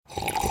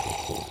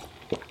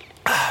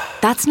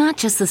That's not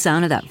just the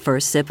sound of that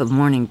first sip of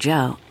Morning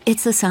Joe.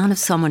 It's the sound of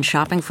someone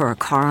shopping for a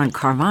car on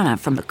Carvana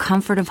from the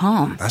comfort of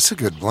home. That's a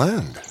good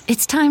blend.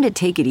 It's time to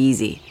take it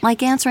easy,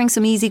 like answering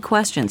some easy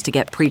questions to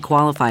get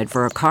pre-qualified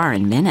for a car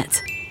in minutes.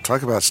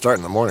 Talk about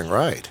starting the morning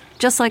right.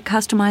 Just like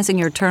customizing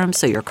your terms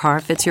so your car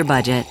fits your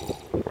budget.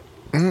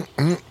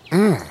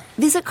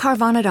 Visit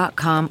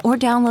Carvana.com or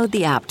download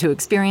the app to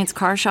experience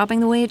car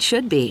shopping the way it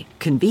should be.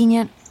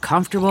 Convenient,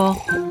 comfortable.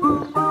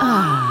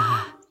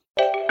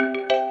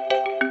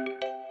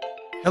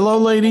 Hello,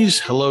 ladies.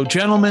 Hello,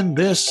 gentlemen.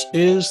 This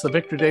is the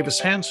Victor Davis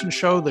Hanson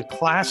Show, the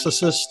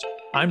Classicist.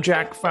 I'm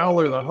Jack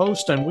Fowler, the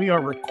host, and we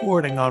are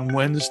recording on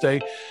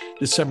Wednesday,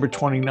 December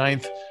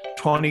 29th,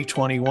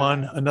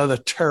 2021. Another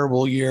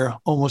terrible year,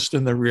 almost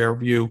in the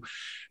rearview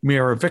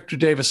mirror. Victor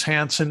Davis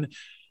Hanson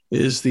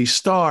is the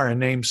star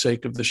and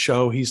namesake of the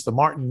show. He's the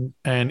Martin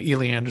and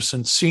Ely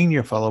Anderson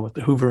Senior Fellow at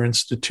the Hoover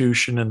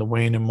Institution and the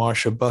Wayne and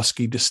Marcia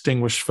Buskey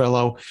Distinguished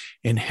Fellow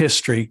in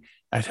History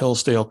at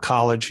Hillsdale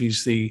College.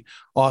 He's the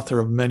author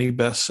of many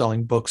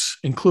best-selling books,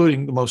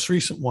 including the most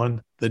recent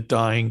one, The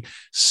Dying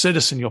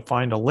Citizen. You'll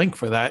find a link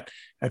for that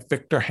at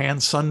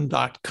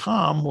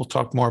victorhanson.com. We'll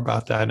talk more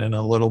about that in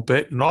a little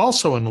bit. And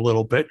also in a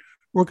little bit,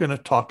 we're going to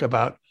talk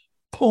about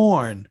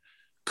porn,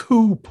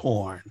 coup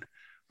porn,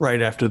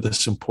 right after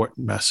this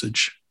important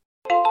message.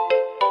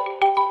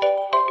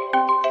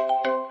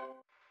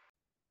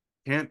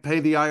 Can't pay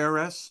the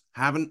IRS?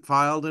 Haven't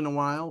filed in a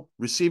while?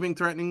 Receiving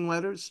threatening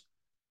letters?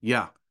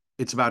 Yeah.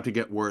 It's about to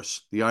get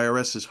worse. The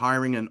IRS is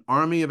hiring an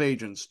army of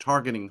agents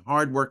targeting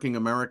hardworking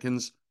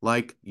Americans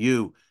like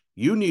you.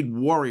 You need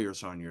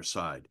warriors on your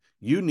side.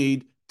 You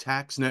need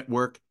Tax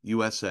Network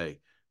USA.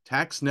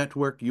 Tax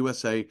Network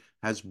USA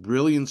has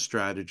brilliant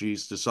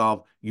strategies to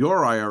solve your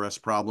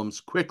IRS problems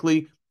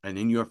quickly and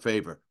in your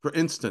favor. For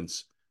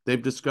instance,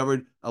 they've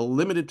discovered a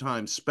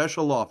limited-time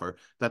special offer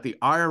that the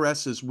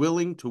IRS is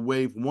willing to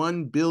waive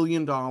 $1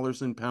 billion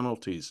in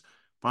penalties.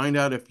 Find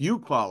out if you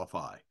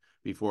qualify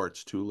before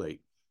it's too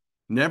late.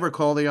 Never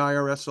call the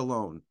IRS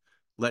alone.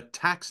 Let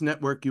Tax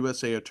Network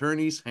USA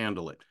attorneys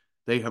handle it.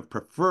 They have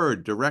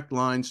preferred direct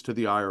lines to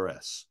the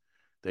IRS.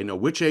 They know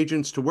which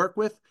agents to work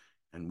with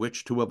and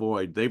which to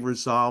avoid. They've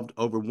resolved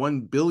over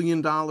 $1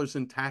 billion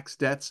in tax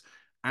debts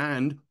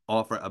and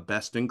offer a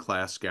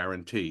best-in-class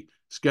guarantee.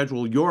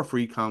 Schedule your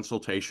free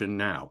consultation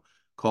now.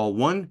 Call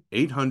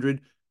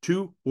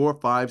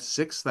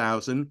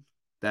 1-800-245-6000.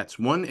 That's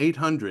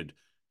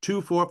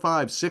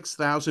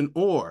 1-800-245-6000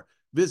 or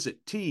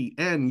visit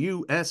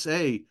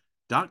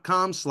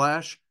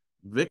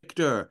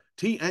tnusa.com/Victor,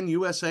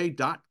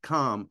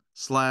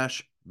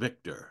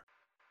 tnusa.com/Victor.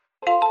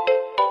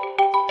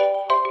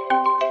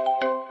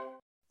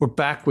 We're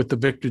back with the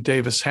Victor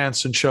Davis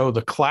Hanson Show,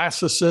 the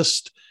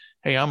Classicist.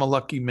 Hey, I'm a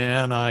lucky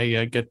man.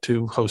 I get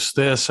to host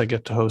this. I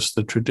get to host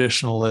the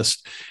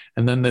Traditionalist.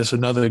 And then there's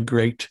another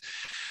great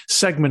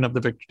segment of the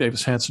Victor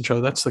Davis Hanson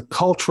Show. That's the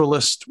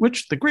Culturalist,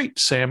 which the great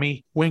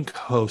Sammy Wink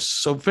hosts.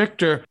 So,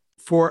 Victor,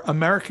 for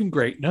American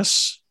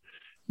Greatness,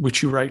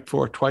 which you write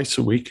for twice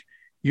a week,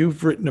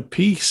 you've written a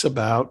piece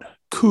about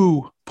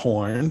coup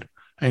porn,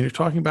 and you're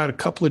talking about a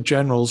couple of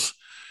generals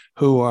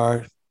who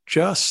are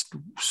just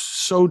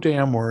so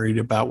damn worried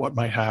about what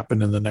might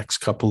happen in the next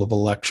couple of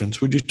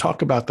elections. Would you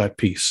talk about that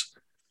piece?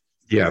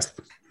 Yes.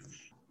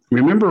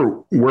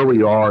 Remember where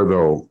we are,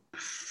 though.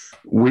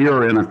 We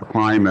are in a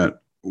climate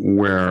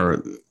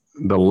where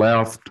the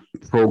left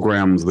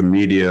programs the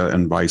media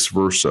and vice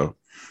versa.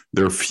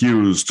 They're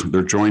fused,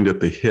 they're joined at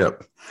the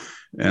hip.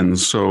 And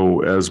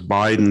so as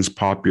Biden's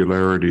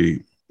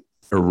popularity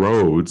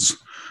erodes,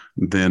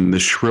 then the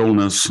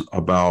shrillness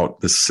about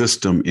the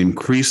system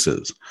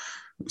increases.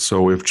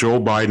 So if Joe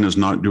Biden is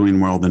not doing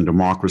well, then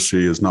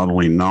democracy is not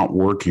only not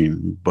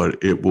working, but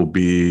it will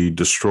be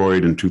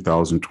destroyed in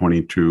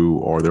 2022,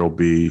 or there'll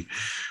be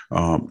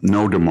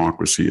no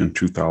democracy in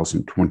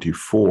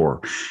 2024.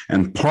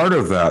 And part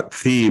of that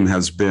theme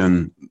has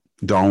been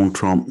Donald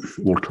Trump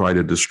will try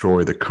to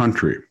destroy the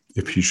country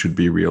if he should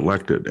be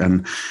reelected.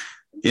 And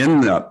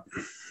in that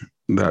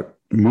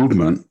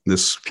movement,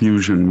 this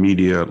fusion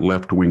media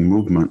left-wing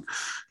movement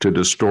to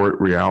distort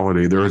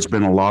reality, there has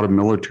been a lot of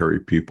military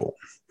people.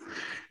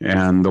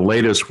 And the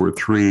latest were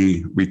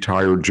 3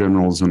 retired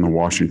generals in the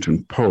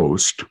Washington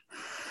Post.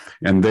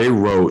 And they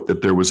wrote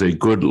that there was a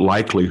good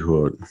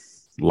likelihood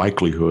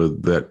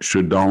that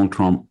should Donald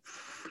Trump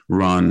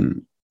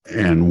run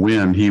and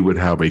win, he would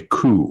have a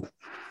coup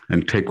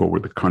and take over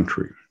the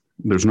country.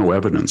 There's no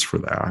evidence for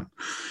that.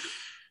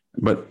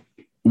 But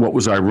what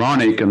was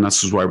ironic, and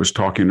this is why I was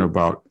talking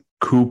about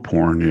coup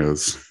porn,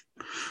 is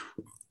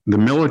the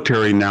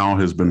military now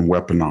has been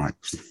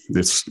weaponized.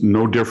 It's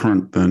no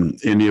different than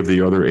any of the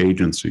other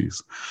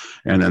agencies.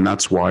 And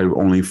that's why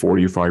only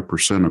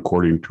 45%,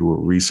 according to a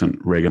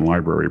recent Reagan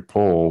Library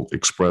poll,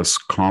 express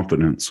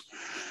confidence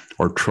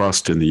or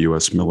trust in the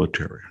U.S.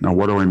 military. Now,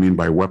 what do I mean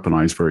by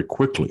weaponized? Very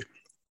quickly.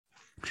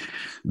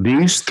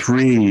 These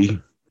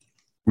 3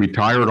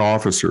 retired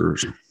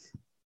officers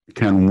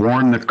can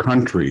warn the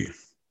country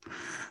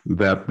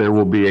that there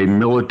will be a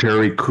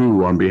military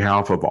coup on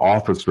behalf of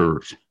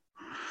officers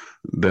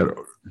that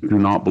do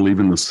not believe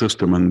in the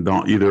system and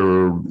don't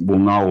either will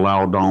not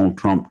allow Donald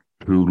Trump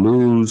to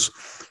lose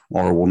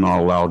or will not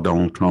allow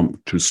Donald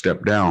Trump to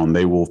step down.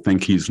 They will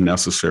think he's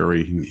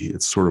necessary.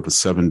 It's sort of a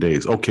 7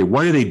 days. Okay,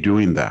 why are they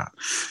doing that?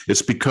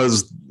 It's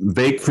because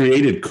they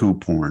created coup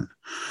porn.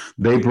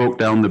 They broke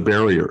down the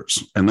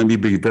barriers. And let me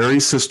be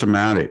very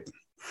systematic.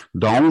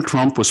 Donald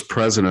Trump was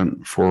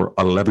president for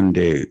 11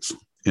 days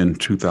in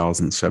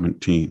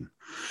 2017.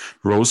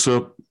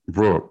 Rosa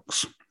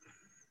Brooks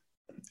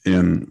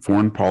in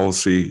Foreign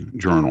Policy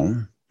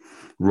Journal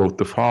wrote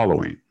the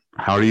following: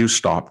 how do you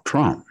stop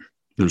Trump?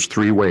 There's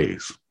 3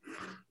 ways.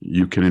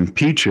 You can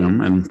impeach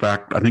him. And in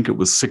fact, I think it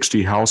was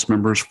 60 House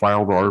members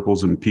filed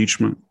articles of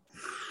impeachment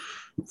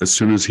as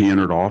soon as he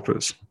entered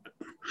office.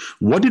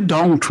 What did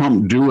Donald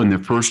Trump do in the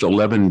first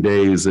 11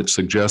 days that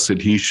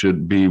suggested he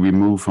should be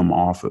removed from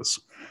office?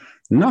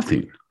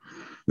 Nothing.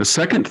 The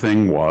second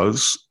thing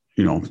was,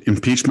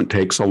 impeachment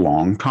takes a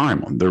long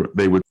time.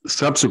 They would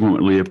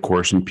subsequently, of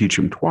course, impeach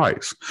him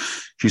twice.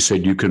 She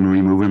said you can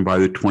remove him by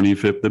the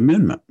 25th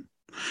Amendment.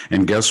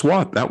 And guess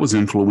what? That was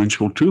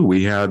influential too.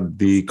 We had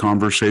the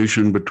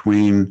conversation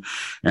between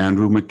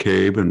Andrew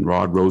McCabe and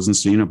Rod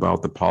Rosenstein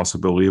about the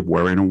possibility of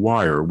wearing a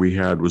wire. We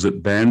had, was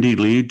it Bandy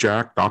Lee,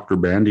 Jack, Dr.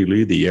 Bandy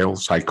Lee, the Yale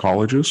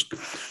psychologist,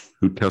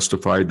 who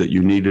testified that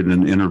you needed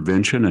an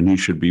intervention and he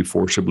should be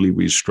forcibly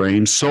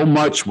restrained. So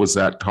much was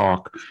that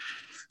talk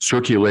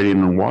circulating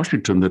in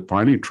Washington that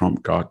finally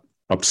Trump got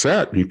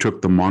upset. He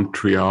took the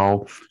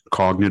Montreal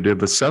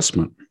cognitive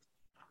assessment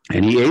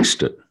and he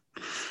aced it.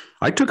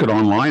 I took it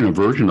online, a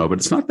version of it.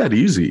 It's not that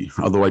easy,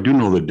 although I do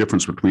know the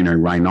difference between a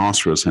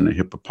rhinoceros and a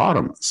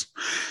hippopotamus.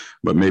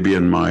 But maybe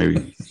in my,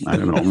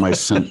 my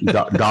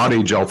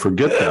dotage, I'll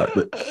forget that.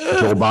 But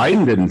Joe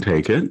Biden didn't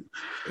take it.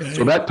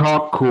 So that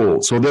talk,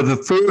 cool. So the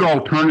third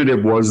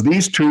alternative was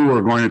these two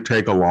are going to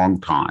take a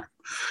long time.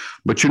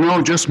 But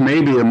just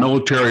maybe a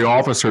military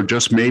officer,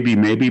 just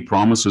maybe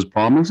promises,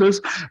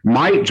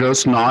 might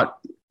just not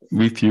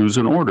refuse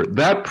an order.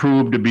 That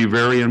proved to be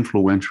very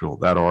influential,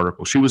 that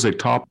article. She was a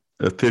top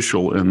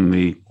official in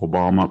the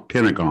Obama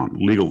Pentagon,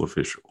 legal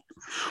official.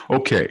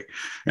 Okay,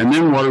 and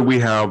then what did we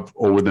have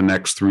over the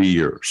next 3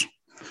 years?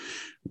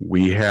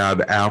 We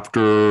had,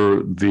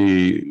 after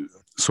the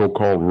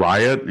so-called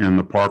riot in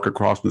the park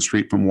across the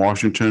street from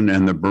Washington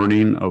and the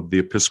burning of the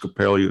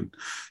Episcopalian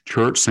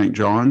Church, St.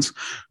 John's,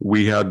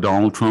 we had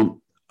Donald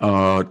Trump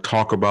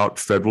talk about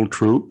federal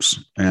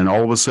troops, and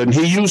all of a sudden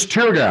he used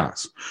tear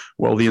gas.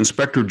 Well, the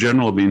Inspector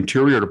General of the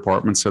Interior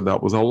Department said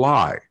that was a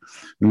lie.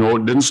 No,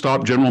 it didn't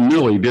stop General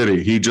Milley, did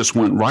he? He just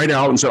went right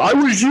out and said, I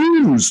was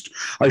used.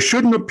 I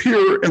shouldn't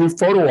appear in a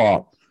photo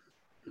op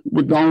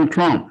with Donald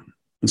Trump.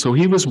 And so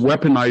he was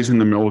weaponizing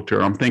the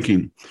military. I'm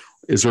thinking,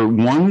 is there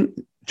one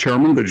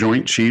chairman of the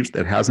Joint Chiefs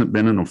that hasn't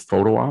been in a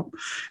photo op?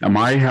 Am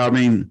I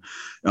having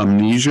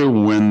amnesia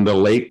when the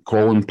late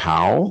Colin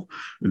Powell,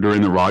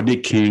 during the Rodney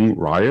King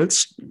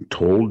riots,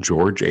 told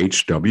George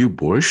H.W.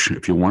 Bush,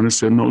 if you want to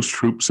send those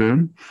troops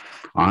in,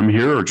 I'm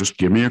here, or just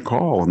give me a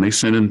call. And they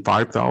sent in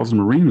 5,000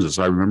 Marines, as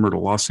I remember, to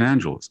Los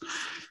Angeles.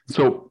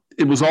 So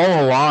it was all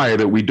a lie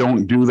that we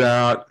don't do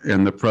that,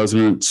 and the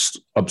president's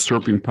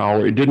usurping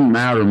power. It didn't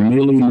matter.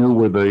 Milley knew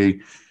where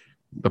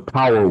the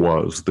power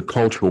was, the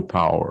cultural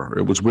power.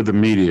 It was with the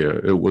media.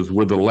 It was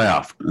with the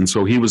left. And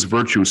so he was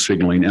virtue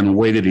signaling in a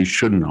way that he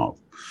shouldn't have.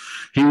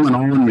 He went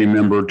on,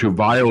 remember, to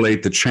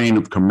violate the chain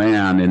of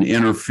command and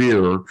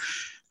interfere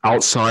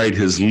outside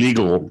his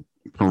legal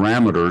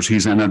parameters.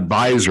 He's an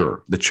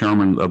advisor, the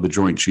chairman of the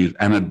Joint Chiefs,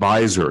 an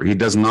advisor. He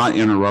does not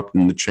interrupt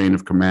in the chain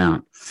of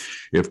command.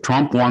 If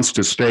Trump wants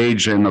to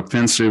stage an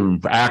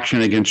offensive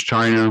action against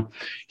China,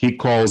 he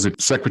calls the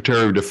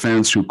Secretary of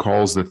Defense, who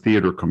calls the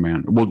theater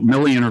commander. Well,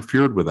 Milley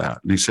interfered with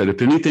that. And he said,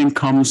 if anything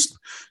comes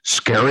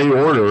scary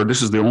order,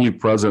 this is the only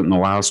president in the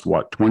last,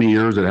 20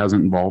 years that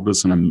hasn't involved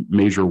us in a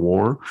major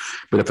war.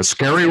 But if a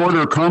scary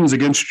order comes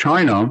against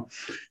China,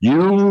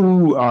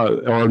 you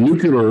are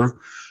nuclear,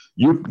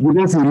 you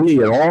go through me.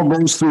 It all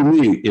goes through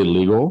me.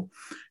 Illegal.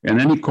 And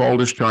then he called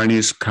his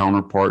Chinese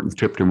counterpart and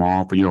tipped him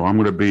off. I'm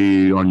going to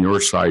be on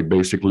your side,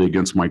 basically,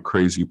 against my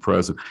crazy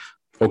president.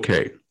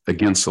 Okay,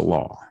 against the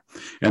law.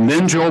 And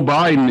then Joe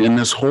Biden, in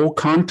this whole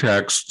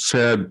context,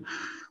 said,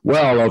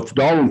 well, if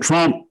Donald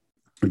Trump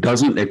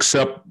doesn't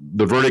accept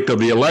the verdict of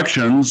the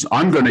elections,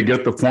 I'm going to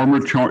get the former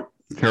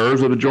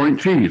chairs of the Joint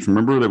Chiefs.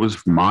 Remember, there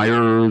was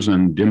Myers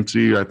and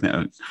Dempsey, I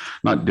think,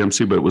 not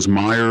Dempsey, but it was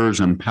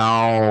Myers and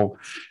Powell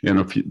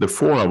and the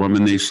four of them.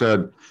 And they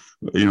said,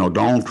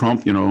 Donald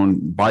Trump,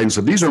 and Biden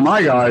said, these are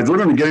my guys, we're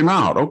going to get him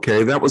out.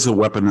 Okay, that was a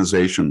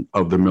weaponization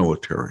of the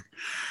military.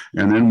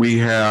 And then we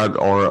had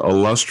our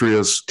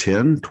illustrious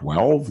 10,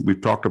 12, we've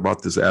talked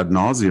about this ad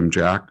nauseum,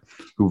 Jack,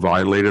 who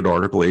violated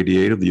Article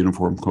 88 of the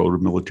Uniform Code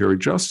of Military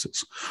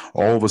Justice.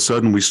 All of a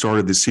sudden, we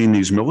started seeing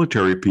these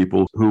military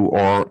people who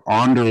are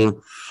under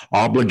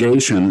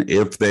obligation,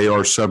 if they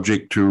are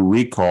subject to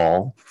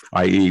recall,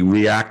 i.e.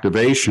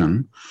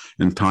 reactivation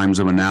in times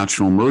of a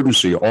national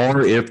emergency,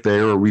 or if they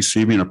are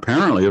receiving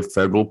apparently a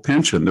federal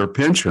pension, their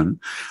pension,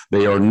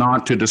 they are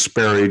not to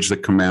disparage the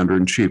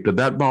commander-in-chief. Did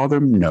that bother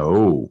them?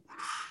 No.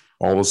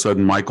 All of a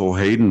sudden, Michael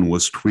Hayden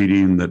was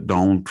tweeting that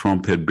Donald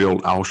Trump had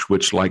built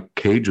Auschwitz-like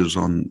cages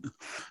on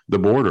the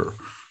border.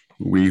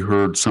 We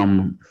heard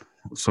some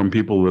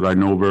people that I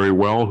know very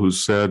well who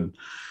said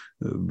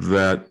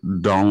that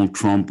Donald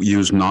Trump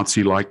used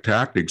Nazi-like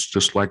tactics,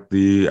 just like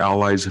the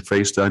Allies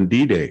faced on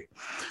D-Day.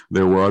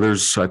 There were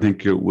others, I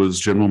think it was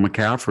General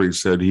McCaffrey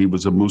said he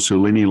was a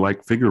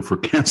Mussolini-like figure for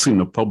canceling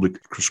the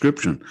public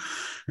conscription.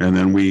 And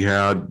then we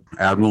had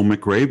Admiral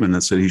McRaven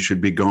that said he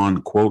should be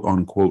gone, quote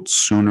unquote,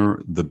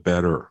 sooner the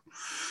better.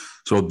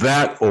 So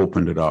that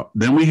opened it up.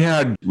 Then we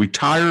had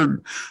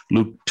retired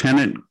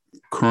Lieutenant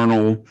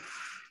Colonel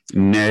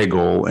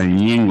Nagel and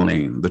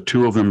Yingling. The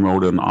two of them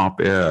wrote an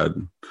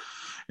op-ed,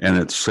 and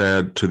it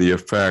said to the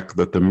effect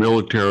that the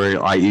military,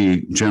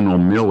 i.e. General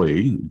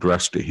Milley,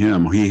 addressed to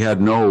him, he had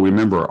no,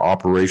 remember,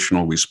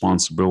 operational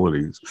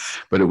responsibilities,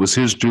 but it was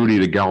his duty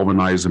to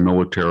galvanize the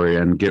military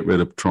and get rid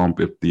of Trump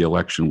if the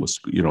election was,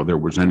 there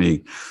was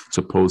any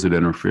supposed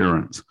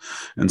interference.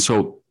 And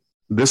so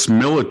this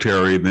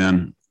military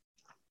then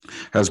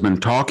has been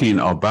talking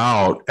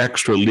about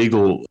extra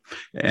legal,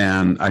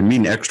 and I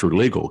mean extra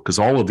legal, because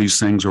all of these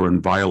things are in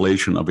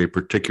violation of a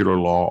particular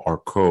law or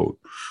code,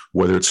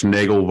 whether it's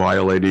Nagel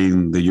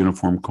violating the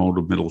Uniform Code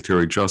of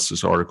Military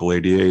Justice, Article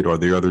 88, or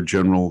the other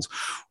generals,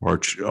 or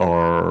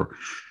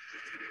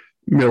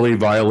Milley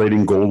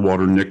violating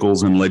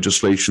Goldwater-Nichols and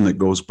legislation that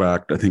goes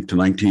back, I think, to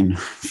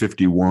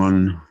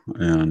 1951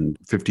 and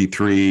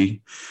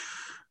 53.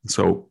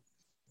 So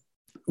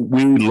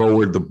we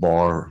lowered the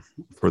bar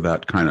for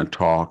that kind of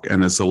talk.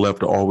 And as the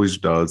left always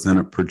does, then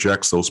it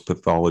projects those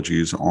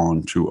pathologies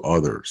onto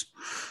others.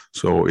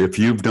 So if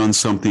you've done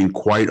something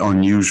quite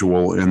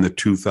unusual in the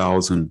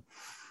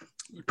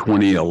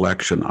 2020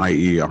 election,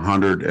 i.e.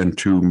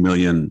 102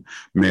 million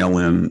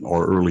mail-in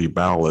or early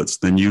ballots,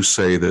 then you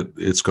say that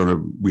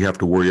we have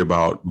to worry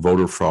about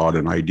voter fraud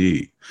and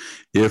ID.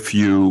 If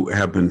you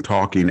have been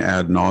talking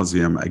ad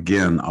nauseum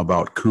again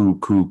about coup,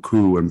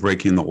 and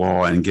breaking the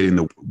law and getting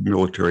the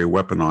military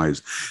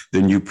weaponized,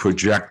 then you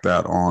project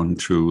that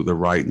onto the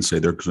right and say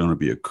there's going to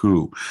be a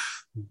coup.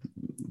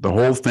 The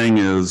whole thing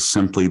is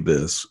simply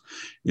this.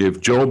 If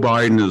Joe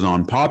Biden is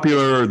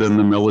unpopular, then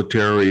the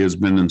military has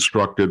been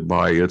instructed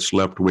by its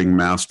left-wing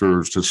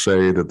masters to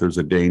say that there's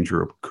a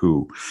danger of a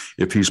coup.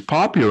 If he's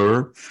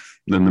popular,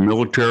 then the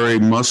military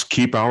must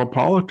keep out of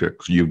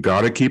politics. You've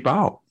got to keep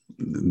out.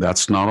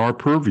 That's not our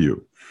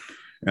purview.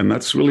 And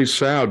that's really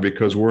sad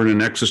because we're in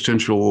an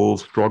existential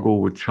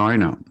struggle with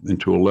China and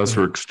to a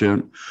lesser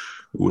extent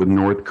with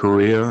North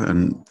Korea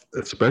and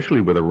especially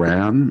with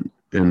Iran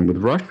and with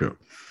Russia.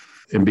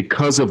 And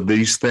because of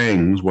these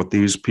things, what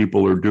these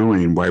people are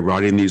doing by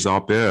writing these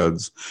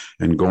op-eds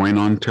and going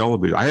on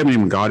television, I haven't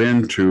even got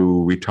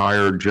into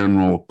retired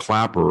General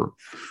Clapper,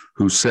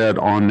 who said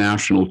on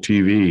national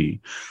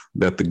TV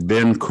that the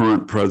then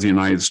current president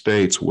of the United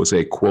States was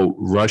a, quote,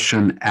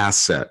 Russian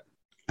asset,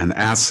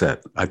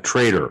 a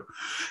traitor.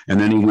 And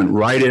then he went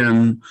right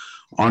in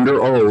under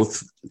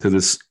oath to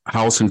this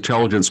House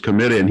Intelligence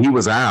Committee, and he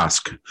was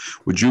asked,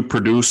 would you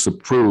produce the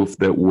proof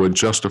that would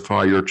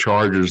justify your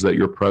charges that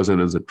your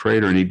president is a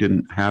traitor? And he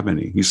didn't have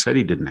any. He said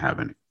he didn't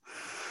have any.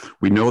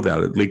 We know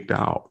that. It leaked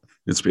out.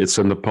 It's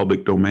in the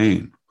public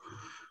domain.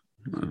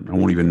 I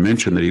won't even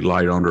mention that he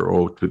lied under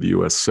oath to the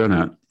U.S.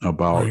 Senate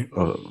about,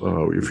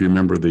 if you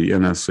remember, the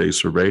NSA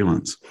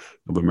surveillance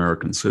of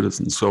American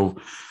citizens. So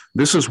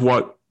this is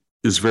what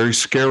is very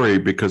scary,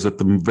 because at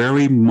the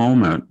very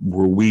moment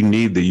where we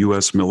need the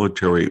U.S.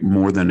 military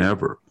more than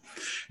ever,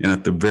 and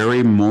at the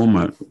very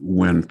moment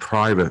when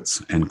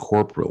privates and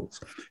corporals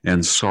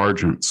and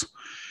sergeants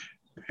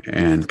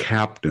and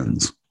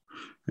captains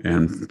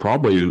and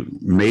probably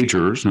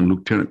majors and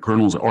lieutenant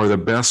colonels are the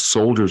best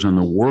soldiers in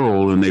the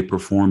world, and they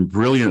perform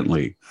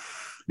brilliantly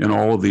in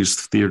all of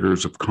these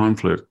theaters of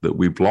conflict that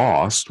we've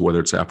lost, whether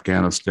it's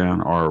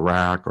Afghanistan or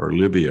Iraq or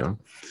Libya,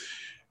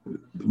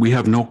 we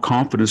have no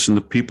confidence in the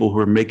people who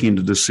are making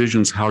the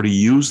decisions how to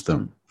use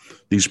them,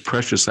 these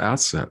precious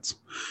assets,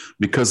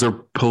 because they're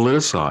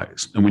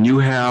politicized. And when you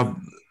have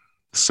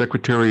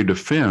Secretary of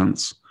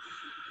Defense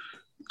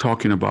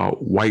talking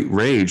about white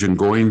rage and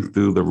going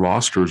through the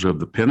rosters of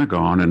the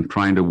Pentagon and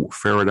trying to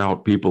ferret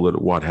out people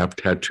that have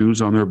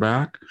tattoos on their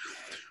back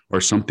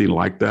or something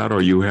like that,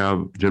 or you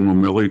have General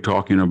Milley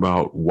talking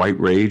about white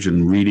rage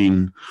and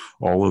reading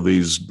all of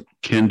these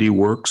Kendi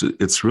works,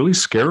 it's really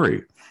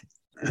scary.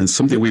 And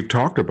something we've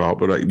talked about,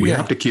 but we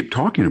have to keep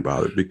talking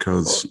about it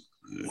because...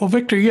 Well,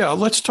 Victor,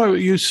 let's talk.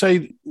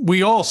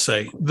 We all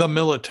say the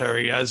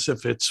military as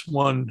if it's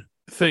one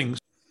thing.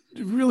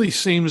 It really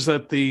seems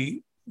that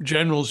the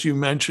generals you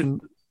mentioned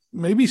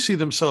maybe see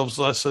themselves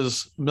less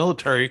as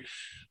military,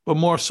 but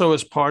more so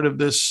as part of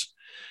this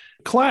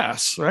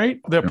class,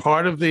 right? They're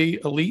part of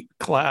the elite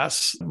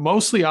class,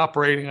 mostly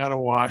operating out of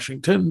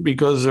Washington,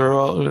 because they're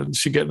all,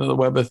 once you get into the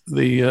web of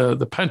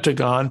the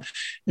Pentagon,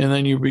 and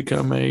then you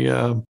become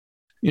a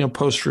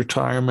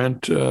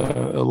post-retirement,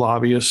 a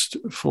lobbyist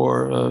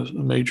for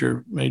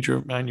major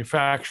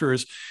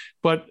manufacturers.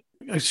 But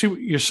I see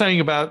what you're saying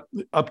about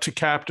up to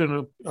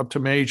captain, up to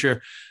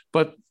major,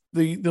 but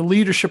the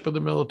leadership of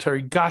the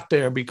military got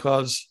there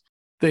because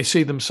they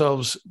see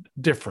themselves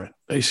different.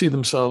 They see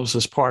themselves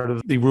as part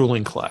of the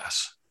ruling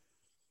class.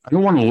 I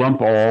don't want to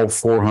lump all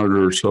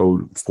 400 or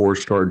so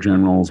four-star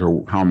generals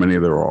or how many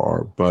there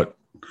are, but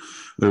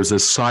there's a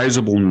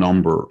sizable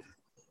number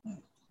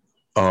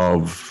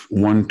of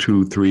 1,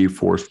 2, 3,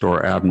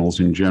 4-star admirals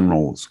and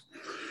generals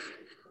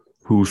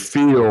who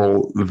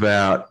feel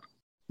that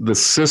the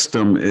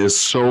system is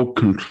so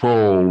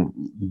controlled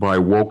by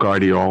woke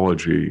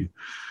ideology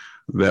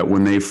that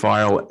when they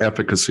file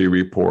efficacy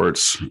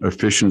reports,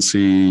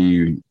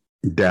 efficiency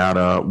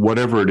data,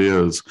 whatever it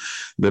is,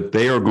 that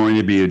they are going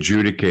to be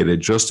adjudicated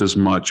just as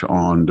much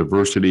on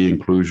diversity,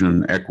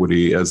 inclusion,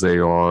 equity as they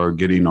are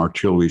getting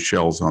artillery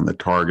shells on the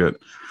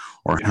target,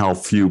 or how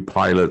few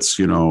pilots,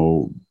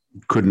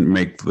 couldn't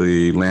make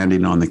the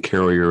landing on the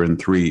carrier in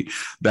 3.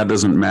 That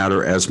doesn't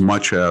matter as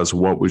much as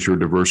what was your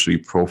diversity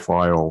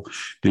profile.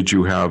 Did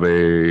you have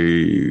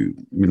a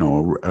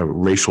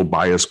racial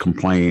bias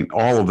complaint?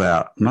 All of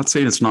that. I'm not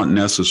saying it's not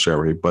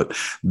necessary, but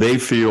they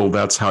feel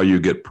that's how you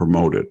get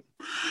promoted.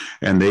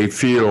 And they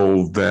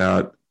feel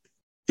that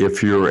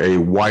if you're a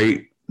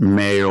white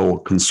male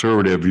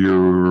conservative,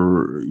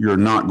 you're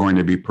not going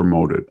to be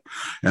promoted.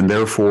 And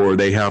therefore,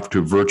 they have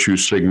to virtue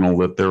signal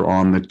that they're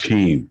on the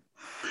team.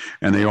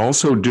 And they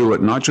also do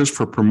it not just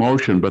for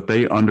promotion, but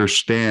they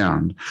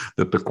understand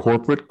that the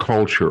corporate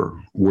culture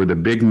where the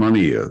big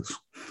money is,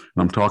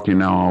 and I'm talking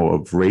now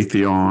of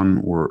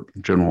Raytheon, where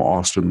General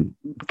Austin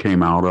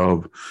came out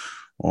of,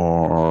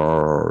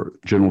 or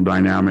General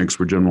Dynamics,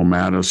 where General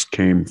Mattis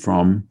came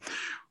from,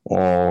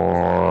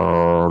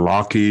 or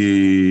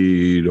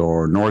Lockheed,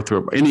 or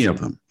Northrop, any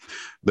of them,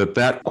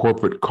 that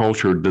corporate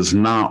culture does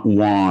not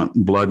want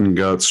blood and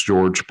guts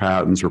George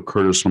Pattons or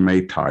Curtis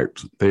LeMay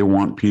types. They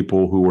want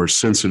people who are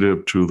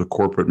sensitive to the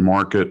corporate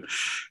market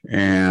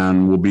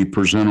and will be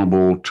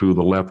presentable to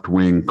the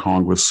left-wing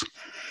Congress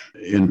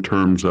in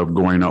terms of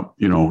going up,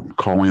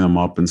 calling them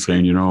up and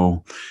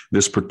saying,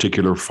 this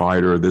particular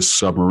fighter, this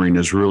submarine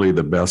is really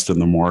the best in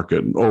the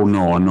market. Oh,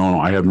 no,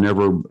 I have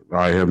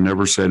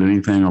never said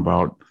anything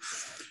about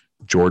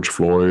George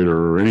Floyd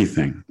or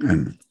anything.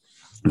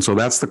 And so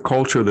that's the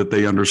culture that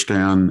they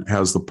understand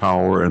has the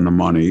power and the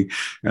money,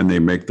 and they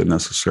make the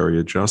necessary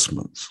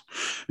adjustments.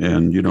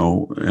 And,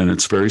 and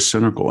it's very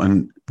cynical.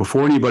 And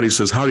before anybody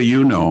says, how do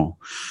you know?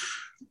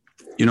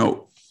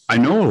 I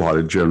know a lot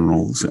of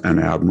generals and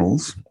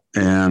admirals,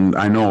 and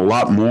I know a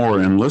lot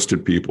more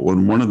enlisted people.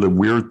 And one of the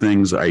weird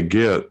things I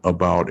get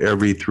about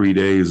every 3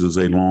 days is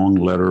a long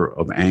letter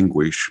of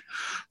anguish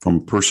from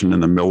a person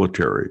in the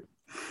military.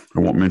 I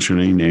won't mention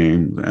any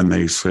names. And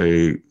they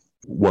say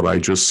what I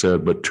just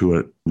said, but to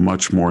a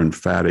much more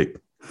emphatic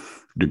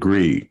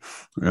degree.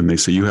 And they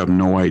say, you have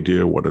no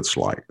idea what it's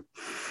like.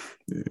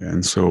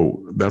 And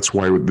so that's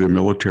why the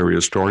military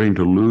is starting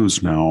to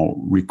lose now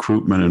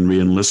recruitment and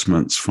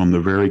reenlistments from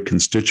the very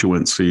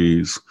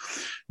constituencies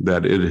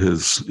that it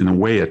is, in a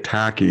way,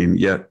 attacking,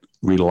 yet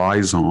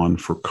relies on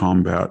for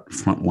combat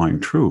frontline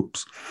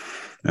troops.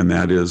 And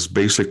that is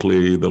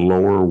basically the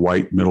lower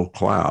white middle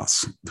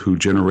class who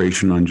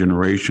generation on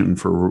generation,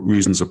 for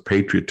reasons of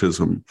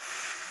patriotism,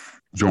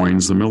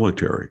 joins the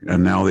military.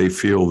 And now they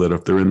feel that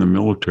if they're in the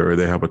military,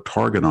 they have a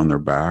target on their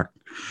back.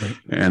 Right.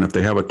 And if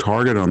they have a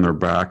target on their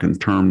back in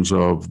terms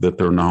of that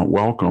they're not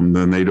welcome,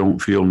 then they don't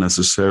feel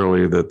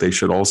necessarily that they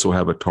should also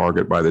have a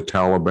target by the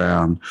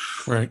Taliban,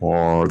 right,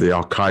 or the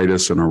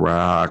Al-Qaeda in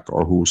Iraq,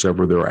 or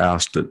whoever they're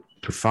asked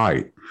to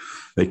fight.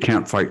 They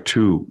can't fight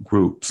two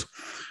groups.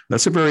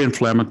 That's a very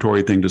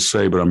inflammatory thing to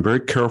say, but I'm very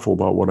careful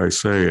about what I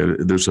say.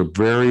 There's a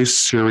very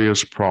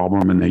serious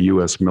problem in the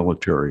U.S.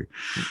 military.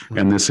 Mm-hmm.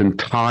 And this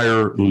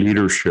entire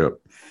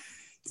leadership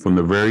from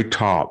the very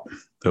top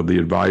of the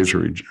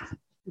advisory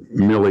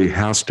really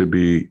has to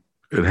be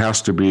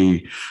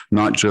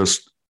not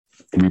just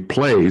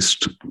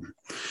replaced,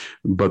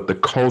 but the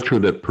culture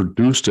that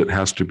produced it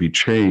has to be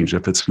changed.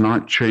 If it's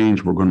not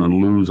changed, we're going to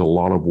lose a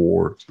lot of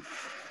wars.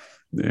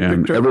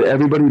 And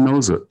everybody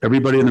knows it.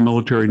 Everybody in the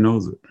military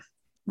knows it.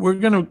 We're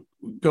going to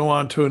go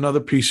on to another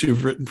piece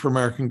you've written for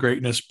American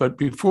Greatness. But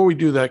before we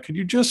do that, could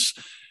you just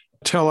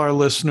tell our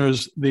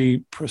listeners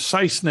the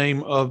precise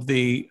name of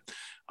the,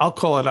 I'll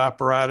call it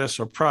apparatus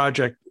or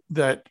project,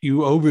 that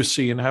you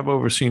oversee and have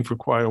overseen for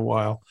quite a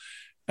while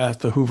at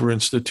the Hoover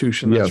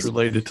Institution that's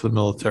related to the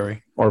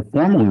military? Our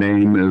formal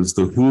name is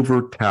the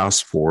Hoover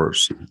Task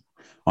Force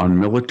on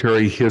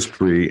Military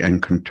History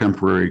and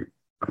Contemporary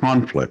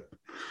Conflict.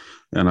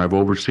 And I've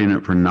overseen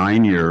it for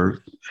 9 years,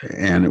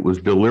 and it was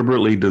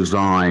deliberately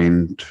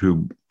designed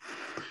to,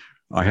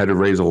 I had to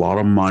raise a lot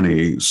of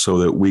money so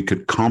that we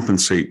could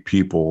compensate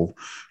people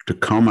to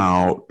come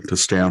out to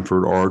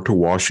Stanford or to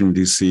Washington,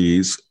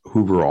 D.C.'s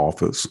Hoover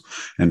office,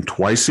 and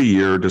twice a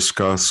year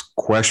discuss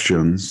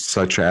questions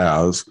such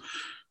as,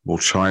 will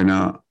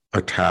China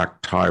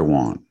attack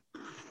Taiwan?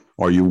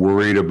 Are you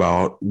worried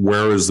about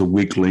where is the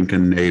weak link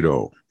in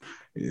NATO?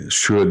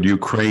 Should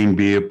Ukraine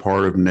be a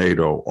part of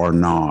NATO or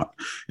not?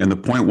 And the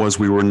point was,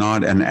 we were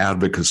not an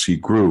advocacy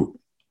group.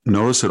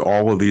 Notice that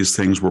all of these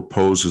things were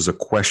posed as a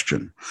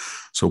question.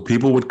 So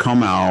people would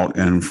come out,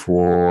 and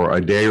for a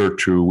day or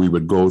two, we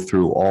would go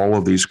through all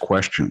of these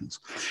questions.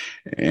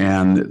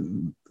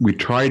 And we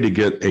tried to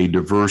get a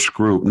diverse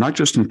group, not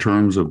just in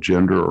terms of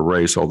gender or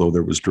race, although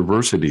there was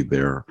diversity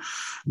there,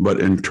 but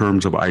in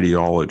terms of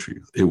ideology.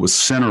 It was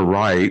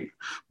center-right,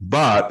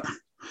 but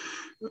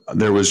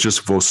there was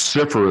just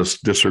vociferous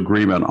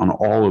disagreement on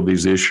all of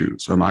these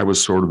issues. And I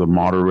was sort of the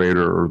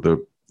moderator or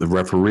the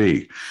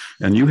referee.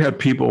 And you had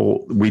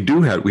people, we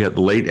had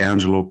the late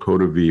Angelo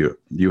Codevilla.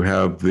 You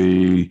have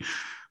the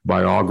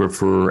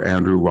biographer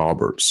Andrew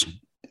Roberts.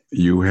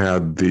 You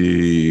had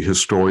the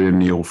historian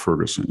Neil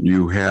Ferguson.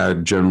 You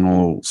had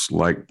generals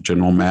like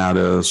General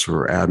Mattis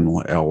or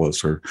Admiral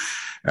Ellis or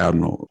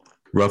Admiral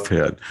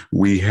Roughhead.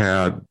 We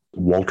had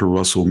Walter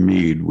Russell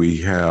Mead. We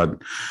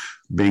had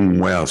Bing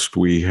West.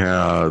 We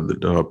had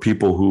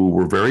people who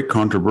were very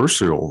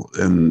controversial,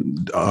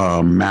 and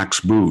Max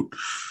Boot.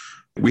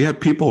 We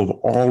had people of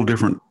all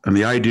different, and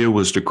the idea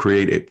was to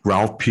create a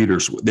Ralph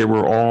Peters. They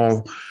were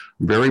all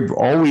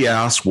all we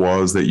asked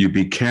was that you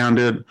be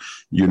candid,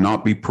 you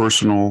not be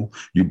personal,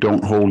 you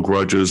don't hold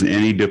grudges.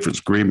 Any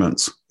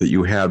disagreements that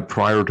you had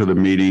prior to the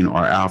meeting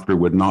or after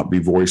would not be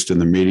voiced in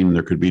the meeting.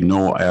 There could be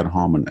no ad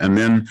hominem. And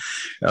then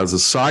as a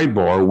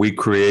sidebar, we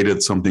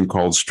created something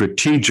called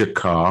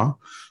Strategica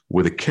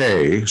with a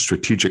K,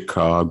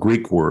 Strategica,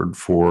 Greek word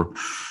for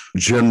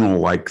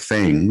general-like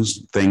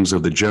things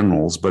of the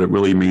generals, but it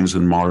really means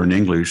in modern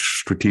English,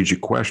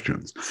 strategic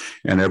questions.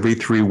 And every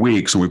 3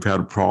 weeks, and we've had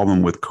a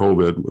problem with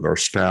COVID with our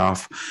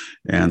staff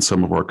and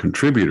some of our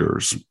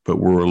contributors, but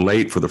we're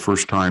late for the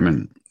first time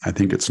in, I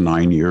think it's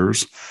 9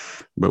 years.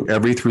 But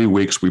every 3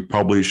 weeks, we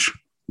publish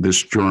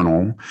this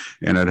journal,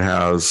 and it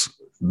has,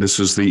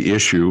 this is the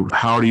issue.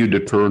 How do you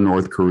deter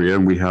North Korea?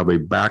 And we have a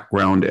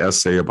background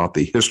essay about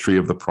the history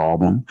of the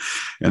problem.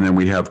 And then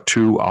we have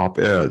 2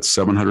 op-eds,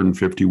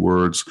 750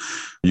 words.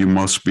 You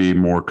must be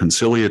more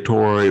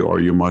conciliatory,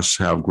 or you must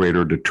have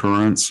greater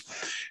deterrence.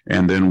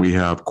 And then we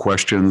have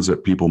questions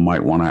that people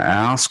might want to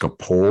ask, a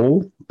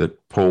poll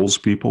that polls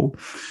people,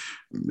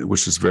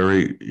 which is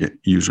very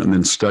useful, and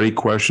then study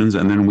questions.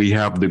 And then we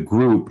have the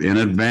group in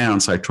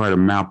advance. I try to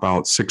map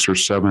out 6 or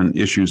 7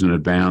 issues in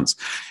advance.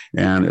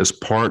 And as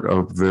part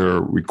of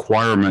their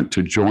requirement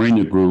to join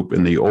the group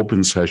in the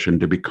open session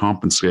to be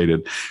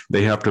compensated,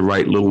 they have to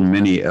write little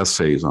mini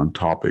essays on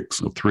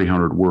topics of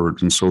 300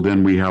 words. And so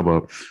then we have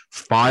a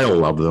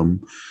file of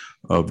them,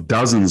 of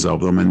dozens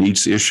of them. And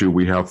each issue,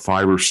 we have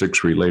 5 or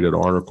 6 related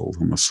articles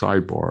on the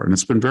sidebar. And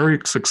it's been very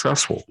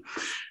successful.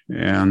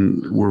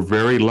 And we're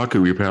very lucky.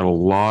 We've had a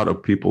lot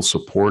of people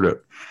support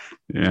it.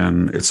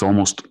 And it's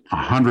almost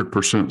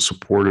 100%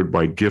 supported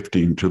by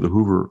gifting to the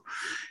Hoover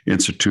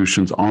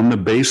institutions on the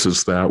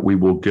basis that we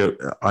will get,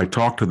 I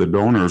talk to the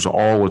donors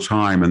all the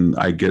time, and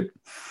I get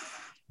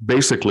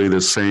basically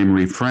the same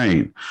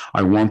refrain.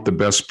 I want the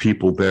best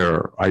people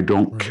there. I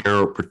don't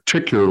care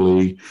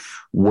particularly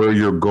where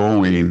you're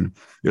going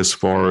as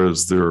far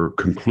as their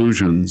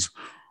conclusions,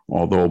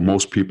 although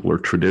most people are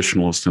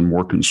traditionalists and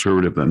more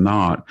conservative than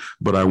not,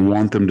 but I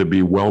want them to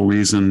be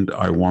well-reasoned.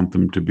 I want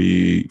them to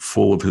be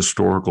full of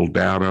historical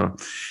data.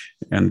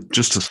 And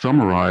just to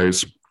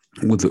summarize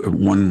with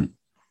one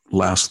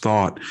last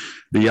thought,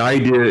 the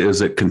idea is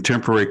that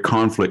contemporary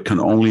conflict can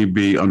only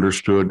be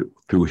understood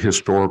through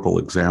historical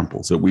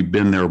examples, that we've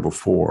been there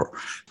before.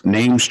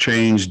 Names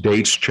change,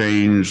 dates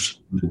change,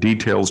 the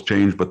details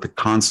change, but the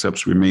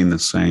concepts remain the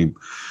same.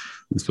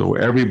 And so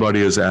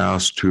everybody is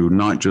asked to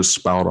not just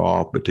spout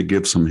off, but to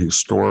give some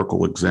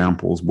historical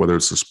examples, whether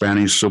it's the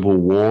Spanish Civil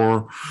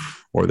War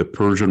or the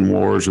Persian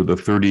Wars or the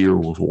 30-Year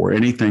War,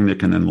 anything that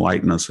can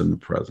enlighten us in the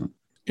present.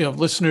 You know,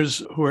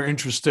 listeners who are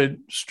interested,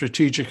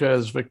 Strategica,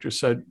 as Victor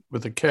said,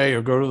 with a K,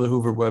 or go to the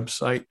Hoover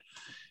website.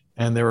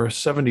 And there are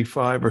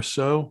 75 or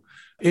so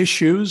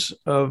issues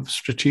of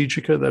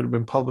Strategica that have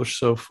been published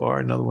so far.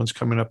 Another one's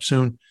coming up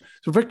soon.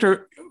 So,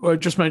 Victor, I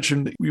just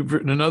mentioned you've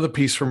written another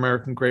piece for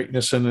American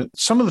Greatness, and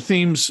some of the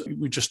themes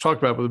we just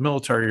talked about with the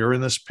military are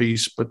in this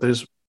piece, but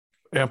there's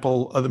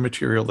ample other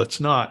material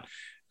that's not.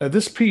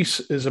 This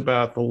piece is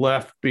about the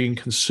left being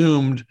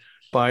consumed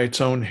by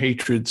its own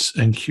hatreds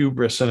and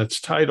hubris, and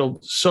it's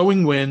titled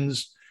Sowing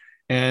Winds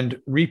and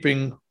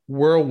Reaping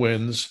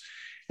Whirlwinds.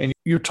 And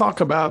you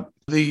talk about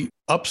the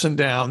ups and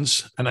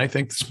downs, and I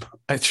think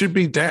it should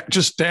be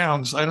just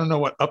downs. I don't know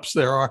what ups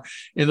there are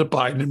in the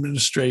Biden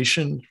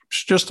administration,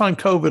 just on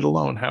COVID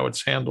alone, how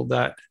it's handled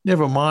that.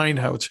 Never mind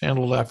how it's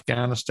handled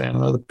Afghanistan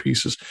and other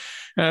pieces.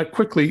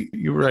 Quickly,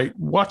 you write,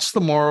 what's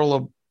the moral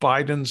of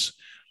Biden's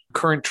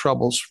current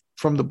troubles?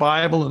 From the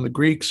Bible and the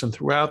Greeks and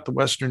throughout the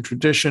Western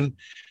tradition,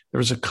 there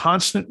is a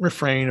constant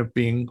refrain of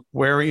being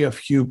wary of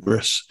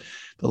hubris,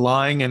 the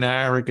lying and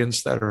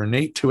arrogance that are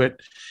innate to it,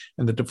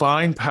 and the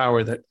divine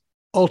power that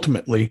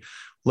ultimately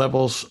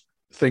levels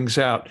things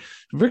out.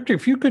 Victor,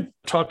 if you could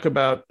talk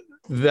about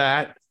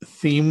that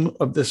theme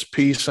of this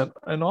piece,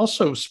 and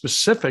also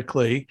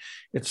specifically,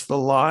 it's the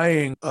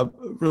lying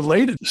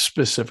related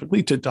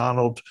specifically to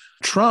Donald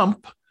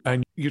Trump.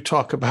 And you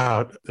talk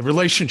about the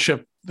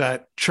relationship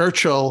that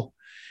Churchill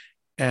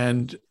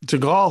and de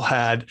Gaulle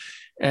had.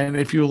 And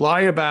if you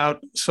lie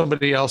about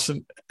somebody else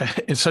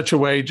in such a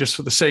way, just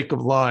for the sake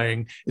of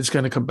lying, it's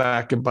going to come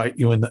back and bite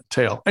you in the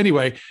tail.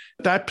 Anyway,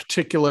 that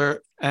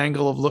particular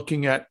angle of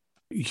looking at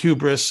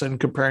hubris and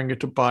comparing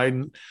it to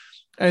Biden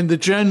and the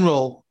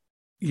general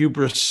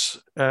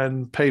hubris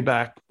and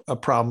payback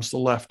problems the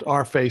left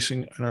are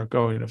facing and are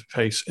going to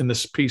face in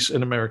this piece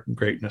in American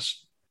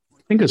Greatness.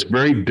 I think it's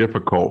very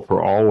difficult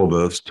for all of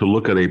us to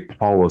look at a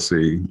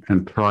policy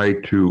and try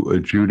to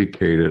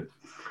adjudicate it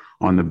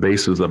on the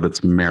basis of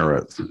its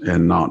merits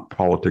and not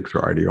politics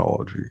or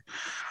ideology.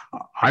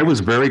 I was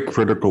very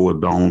critical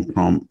of Donald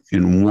Trump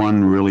in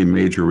one really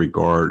major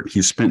regard.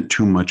 He spent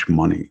too much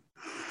money.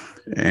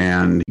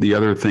 And the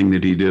other thing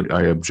that he did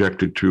I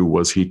objected to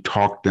was he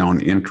talked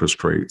down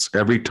interest rates.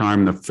 Every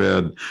time the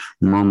Fed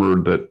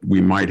murmured that we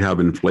might have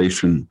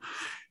inflation,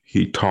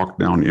 he talked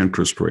down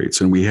interest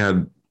rates. And we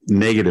had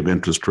negative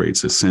interest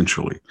rates,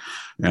 essentially.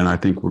 And I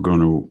think we're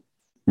going to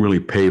really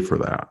pay for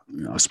that,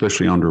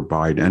 especially under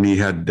Biden. And he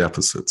had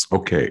deficits.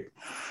 Okay.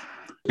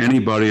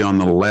 Anybody on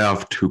the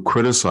left who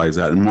criticized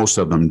that, and most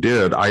of them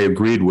did, I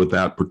agreed with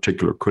that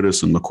particular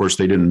criticism. Of course,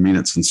 they didn't mean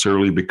it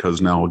sincerely because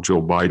now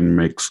Joe Biden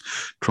makes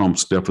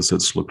Trump's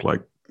deficits look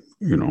like,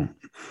 an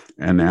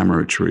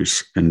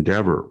amateurish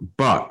endeavor.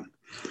 But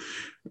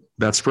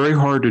that's very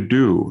hard to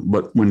do.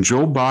 But when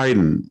Joe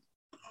Biden,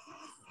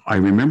 I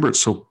remember it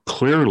so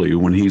clearly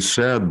when he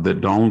said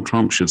that Donald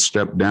Trump should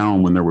step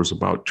down when there was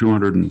about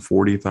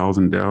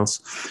 240,000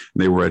 deaths.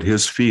 They were at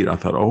his feet. I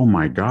thought, oh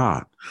my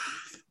God,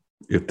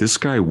 if this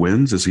guy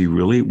wins, does he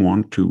really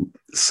want to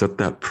set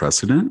that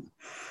precedent?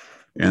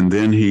 And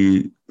then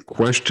he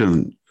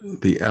questioned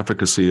the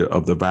efficacy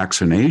of the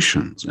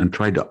vaccinations and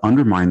tried to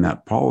undermine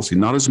that policy,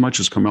 not as much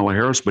as Kamala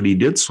Harris, but he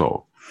did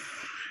so.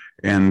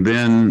 And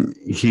then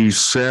he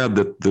said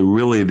that the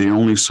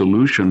only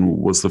solution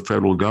was the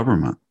federal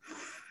government.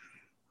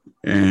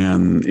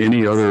 And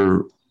any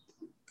other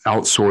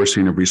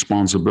outsourcing of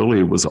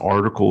responsibility was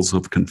Articles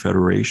of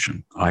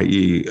Confederation,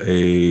 i.e.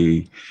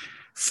 a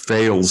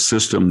failed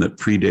system that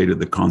predated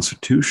the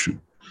Constitution.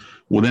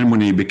 Well, then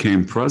when he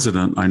became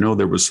president, I know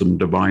there was some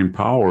divine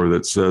power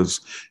that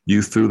says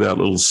you threw that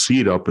little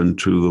seed up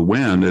into the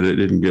wind and it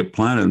didn't get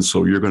planted, and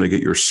so you're going to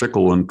get your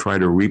sickle and try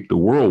to reap the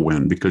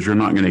whirlwind because you're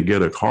not going to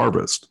get a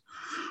harvest,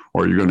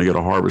 or you're going to get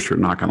a harvest you're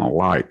not going to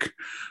like.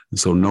 And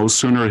so no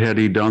sooner had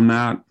he done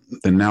that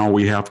than now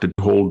we have to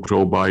hold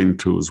Joe Biden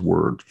to his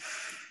word.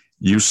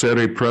 You said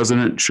a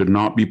president should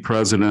not be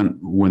president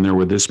when there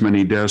were this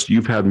many deaths.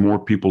 You've had more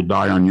people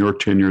die on your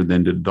tenure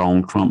than did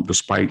Donald Trump,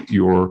 despite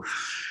your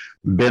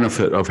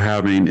benefit of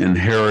having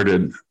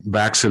inherited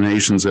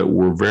vaccinations that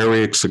were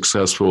very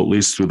successful, at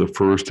least through the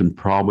first and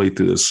probably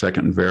through the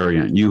second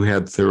variant. You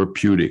had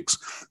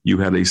therapeutics. You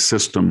had a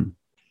system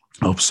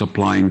of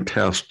supplying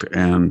test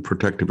and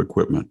protective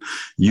equipment.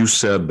 You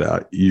said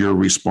that you're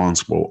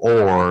responsible,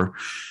 or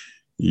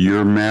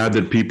you're mad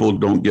that people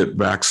don't get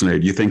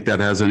vaccinated. You think that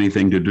has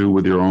anything to do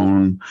with your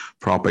own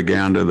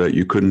propaganda that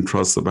you couldn't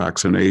trust the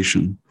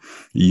vaccination?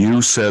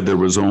 You said there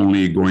was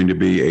only going to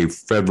be a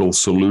federal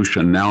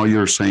solution. Now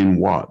you're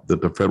saying what?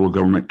 That the federal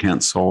government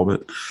can't solve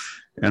it?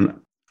 And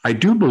I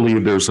do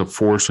believe there's a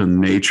force in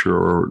nature,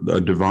 or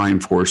a divine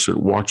force that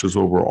watches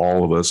over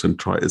all of us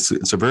and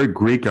it's a very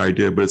Greek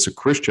idea, but it's a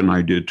Christian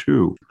idea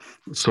too.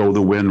 So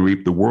the wind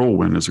reap the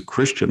whirlwind is a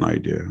Christian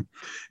idea.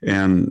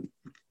 And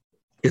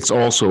it's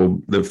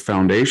also the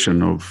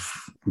foundation of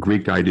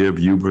Greek idea of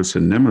hubris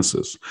and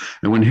nemesis.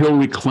 And when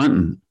Hillary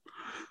Clinton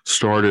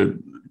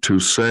started to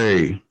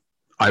say,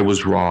 I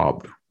was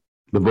robbed,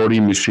 the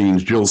voting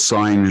machines, Jill's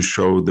signs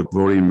showed that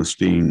voting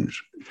machines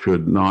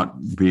should not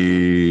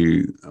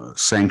be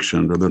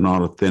sanctioned, or they're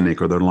not authentic,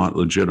 or they're not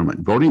legitimate.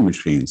 Voting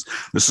machines,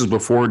 this is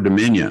before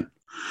Dominion.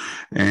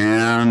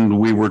 And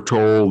we were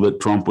told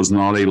that Trump was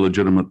not a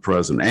legitimate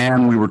president.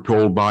 And we were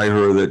told by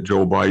her that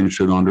Joe Biden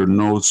should under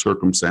no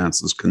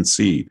circumstances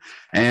concede.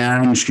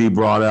 And she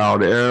brought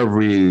out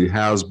every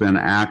has-been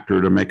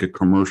actor to make a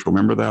commercial.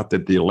 Remember that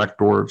the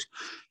electors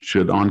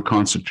should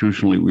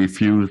unconstitutionally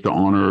refuse to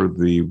honor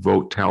the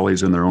vote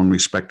tallies in their own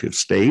respective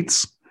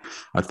states.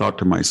 I thought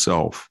to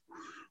myself,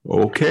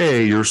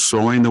 okay, you're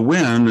sowing the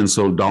wind. And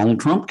so Donald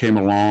Trump came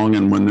along,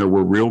 and when there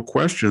were real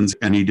questions,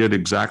 and he did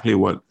exactly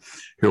what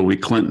Hillary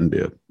Clinton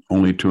did,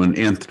 only to an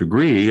nth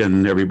degree,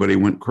 and everybody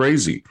went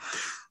crazy.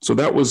 So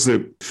that was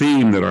the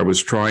theme that I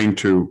was trying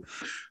to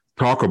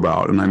talk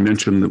about. And I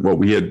mentioned that what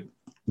we had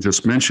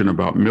just mentioned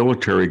about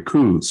military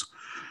coups.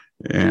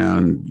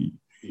 And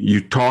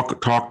you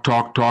talk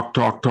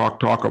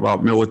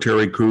about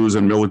military coups,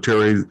 and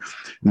military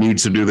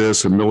needs to do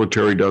this and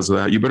military does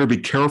that. You better be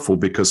careful,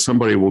 because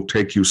somebody will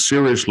take you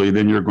seriously.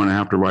 Then you're going to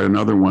have to write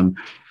another one.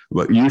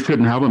 But you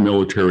shouldn't have a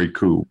military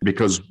coup,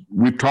 because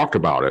we've talked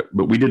about it,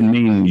 but we didn't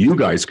mean you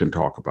guys can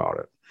talk about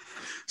it.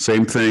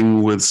 Same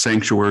thing with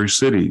sanctuary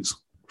cities.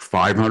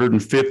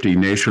 550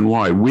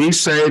 nationwide. We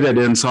say that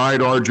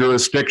inside our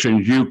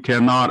jurisdictions, you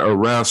cannot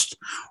arrest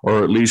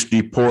or at least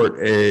deport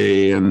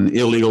an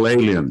illegal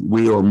alien.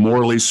 We are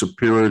morally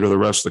superior to the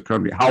rest of the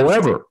country.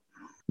 However,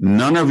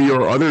 none of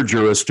your other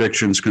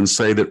jurisdictions can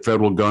say that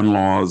federal gun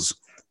laws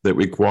that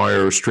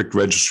require strict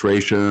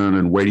registration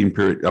and waiting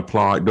period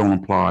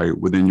don't apply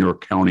within your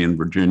county in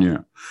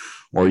Virginia.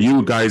 Or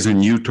you guys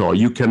in Utah,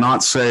 you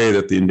cannot say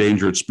that the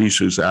Endangered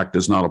Species Act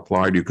does not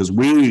apply to you because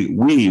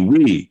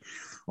we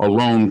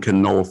alone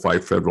can nullify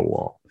federal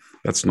law.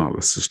 That's not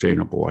a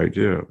sustainable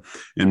idea.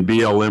 And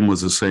BLM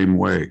was the same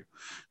way.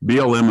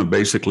 BLM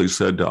basically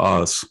said to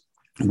us,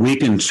 we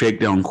can shake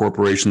down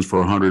corporations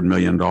for $100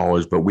 million,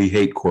 but we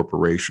hate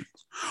corporations.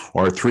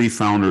 Our three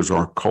founders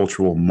are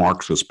cultural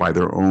Marxists by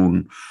their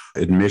own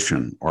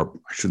admission, or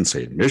I shouldn't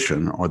say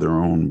admission, or their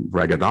own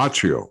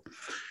braggadocio.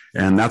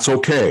 And that's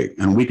okay.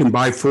 And we can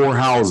buy 4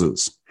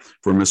 houses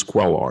for Miss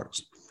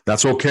Quellars.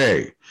 That's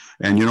okay.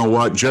 And you know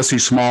what? Jesse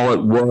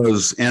Smollett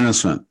was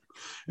innocent.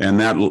 And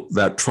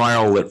that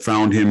trial that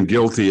found him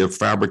guilty of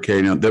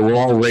fabricating, they were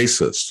all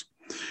racist.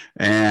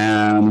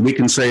 And we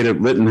can say that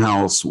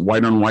Rittenhouse,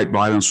 white on white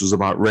violence was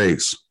about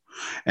race.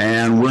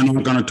 And we're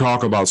not going to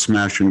talk about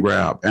smash and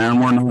grab.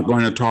 And we're not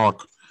going to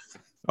talk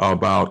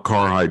about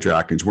car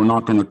hijackings. We're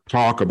not going to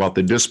talk about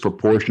the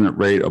disproportionate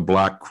rate of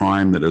black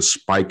crime that is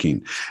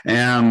spiking.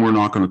 And we're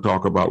not going to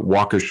talk about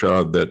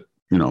Waukesha that,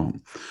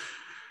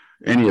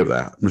 any of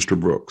that, Mr.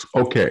 Brooks.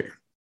 Okay.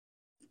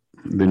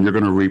 Then you're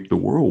going to reap the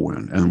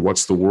whirlwind. And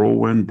what's the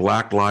whirlwind?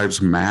 Black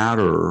Lives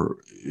Matter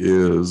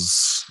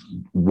is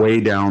way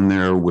down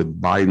there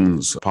with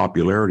Biden's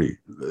popularity.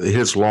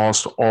 He's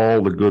lost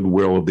all the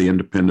goodwill of the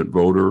independent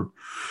voter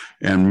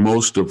and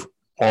most of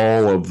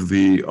all of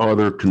the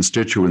other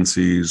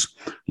constituencies,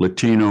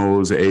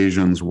 Latinos,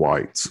 Asians,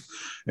 whites.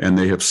 And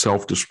they have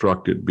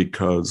self-destructed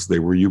because they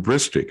were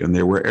hubristic and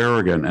they were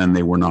arrogant and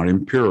they were not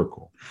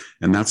empirical.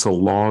 And that's a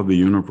law of the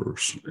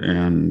universe.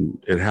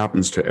 And it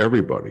happens to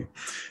everybody.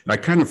 And I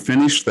kind of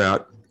finished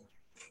that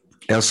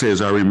essay,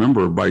 as I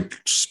remember, by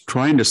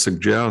trying to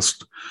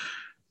suggest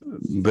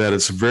that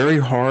it's very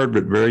hard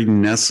but very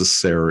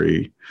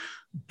necessary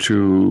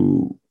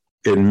to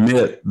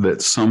admit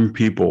that some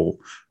people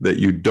that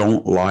you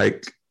don't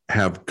like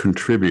have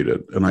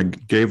contributed. And I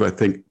gave, I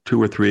think,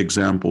 2 or 3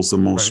 examples. The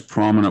most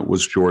prominent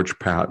was George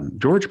Patton.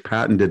 George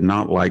Patton did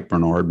not like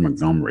Bernard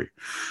Montgomery.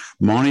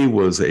 Monty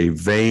was a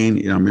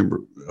vain, I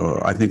remember,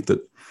 I think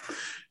that,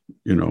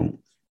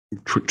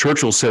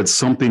 Churchill said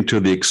something to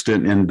the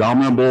extent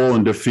indomitable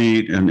in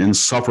defeat and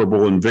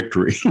insufferable in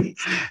victory.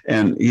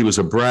 And he was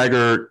a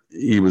braggart.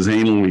 He was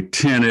anally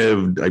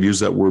attentive. I've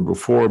used that word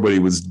before, but he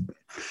was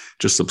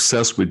just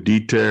obsessed with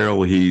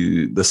detail.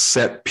 The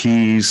set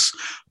piece.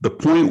 The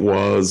point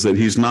was that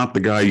he's not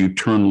the guy you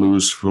turn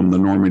loose from the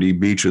Normandy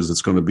beaches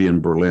that's going to be in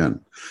Berlin.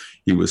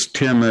 He was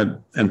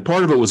timid. And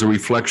part of it was a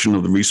reflection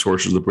of the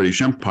resources of the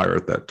British Empire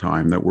at that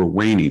time that were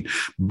waning.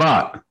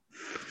 But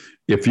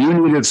if you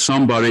needed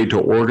somebody to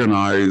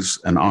organize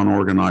an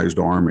unorganized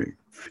army,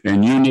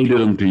 and you needed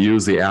them to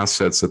use the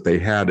assets that they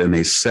had in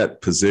a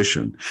set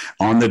position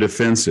on the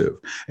defensive,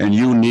 and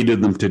you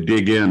needed them to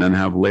dig in and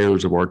have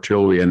layers of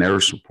artillery and air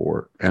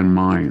support and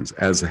mines,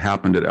 as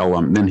happened at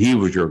LM, then he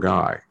was your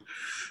guy.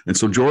 And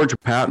so George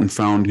Patton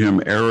found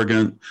him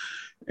arrogant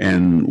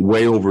and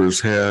way over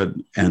his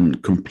head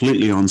and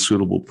completely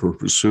unsuitable for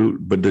pursuit.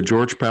 But did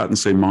George Patton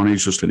say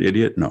Monty's just an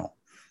idiot? No.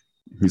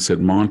 He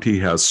said Monty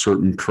has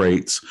certain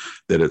traits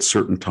that at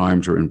certain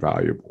times are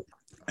invaluable.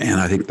 And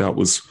I think that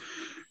was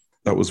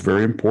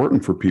very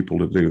important for people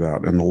to do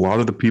that. And a lot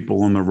of the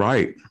people on the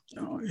right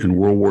in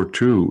World War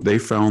II, they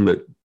found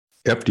that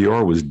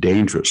FDR was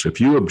dangerous.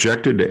 If you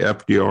objected to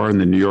FDR in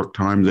the New York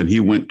Times and he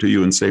went to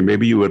you and say,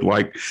 maybe you would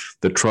like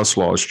the trust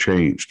laws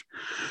changed.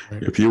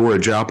 Right. If you were a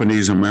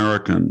Japanese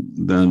American,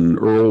 then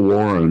Earl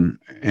Warren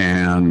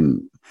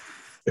and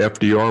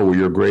FDR were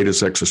your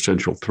greatest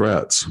existential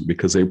threats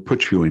because they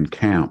put you in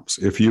camps.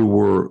 If you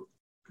were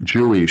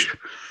Jewish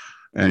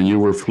and you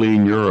were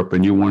fleeing Europe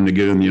and you wanted to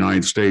get in the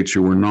United States,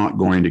 you were not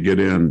going to get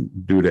in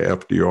due to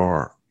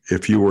FDR.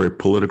 If you were a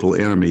political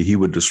enemy, he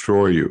would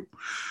destroy you.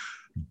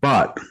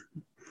 But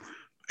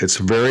it's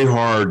very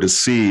hard to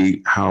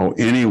see how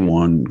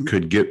anyone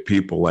could get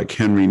people like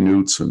Henry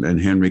Knudsen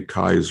and Henry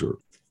Kaiser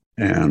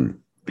and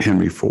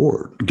Henry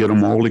Ford, get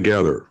them all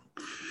together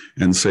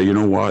and say, you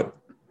know what?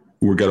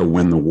 We're going to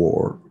win the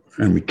war.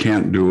 And we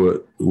can't do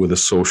it with a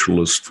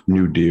socialist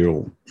New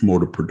Deal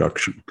mode of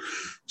production.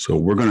 So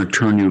we're going to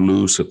turn you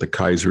loose at the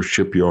Kaiser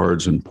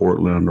shipyards in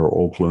Portland or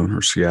Oakland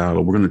or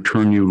Seattle. We're going to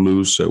turn you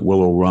loose at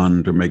Willow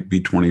Run to make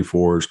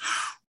B-24s.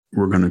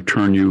 We're going to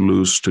turn you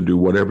loose to do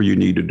whatever you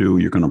need to do.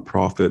 You're going to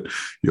profit.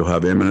 You'll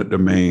have eminent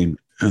domain.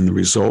 And the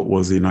result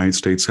was the United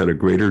States had a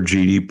greater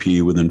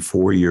GDP within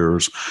 4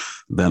 years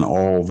than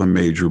all the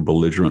major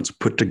belligerents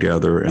put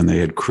together. And they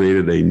had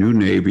created a new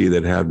Navy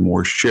that had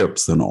more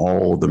ships than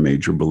all the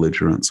major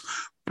belligerents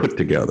put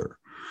together.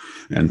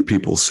 And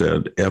people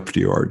said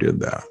FDR did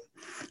that.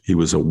 He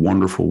was a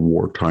wonderful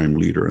wartime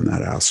leader in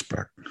that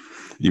aspect,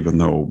 even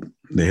though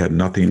they had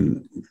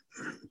nothing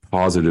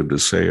positive to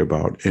say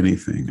about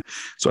anything.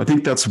 So I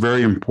think that's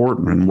very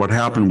important. And what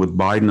happened with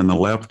Biden and the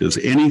left is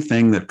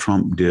anything that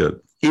Trump did,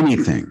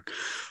 anything,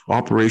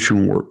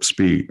 Operation Warp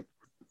Speed,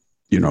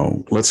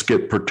 let's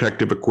get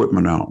protective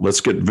equipment out.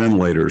 Let's get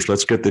ventilators.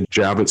 Let's get the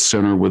Javits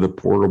Center with a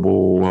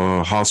portable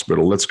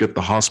hospital. Let's get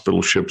the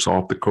hospital ships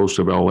off the coast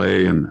of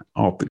LA and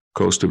off the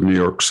coast of New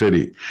York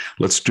City.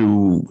 Let's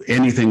do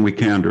anything we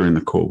can during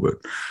the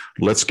COVID.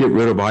 Let's get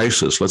rid of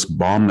ISIS. Let's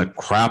bomb the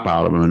crap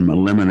out of them and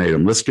eliminate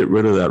them. Let's get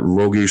rid of that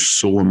roguish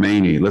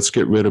Soleimani. Let's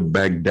get rid of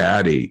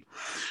Baghdadi.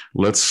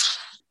 Let's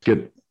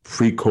get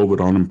free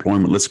COVID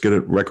unemployment. Let's get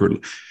it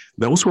record.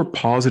 Those were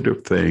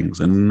positive things,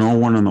 and no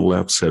one on the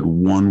left said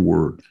one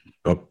word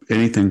of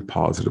anything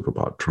positive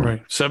about Trump. Right.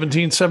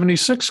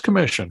 1776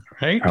 Commission,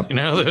 right?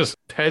 There's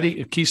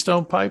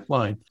Keystone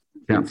Pipeline.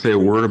 Can't say a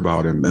word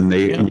about him, and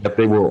yet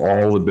they were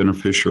all the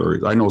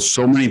beneficiaries. I know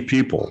so many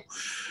people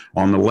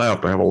on the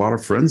left. I have a lot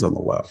of friends on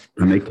the left,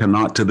 and they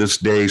cannot to this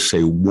day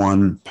say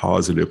one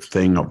positive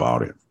thing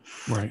about it.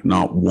 Right.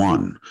 Not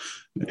one.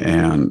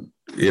 And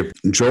if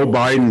Joe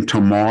Biden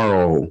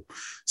tomorrow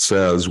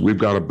says we've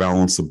got to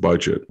balance the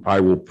budget,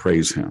 I will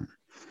praise him.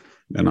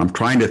 And I'm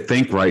trying to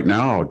think right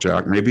now,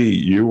 Jack, maybe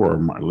you or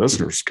my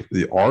listeners,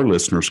 our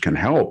listeners can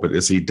help. But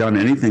has he done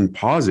anything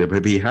positive?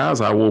 If he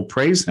has, I will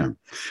praise him.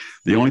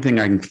 The only thing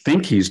I can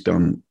think he's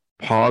done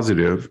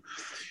positive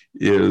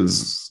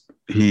is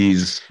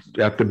he's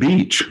at the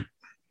beach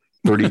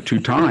 32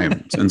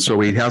 times. And so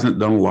he hasn't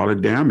done a lot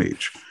of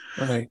damage.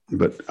 Right.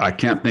 But I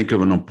can't think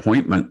of an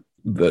appointment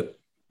that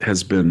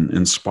has been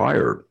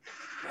inspired.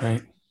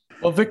 Right.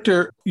 Well,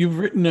 Victor, you've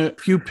written a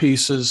few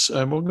pieces,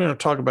 and we're going to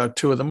talk about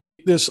two of them.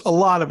 There's a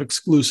lot of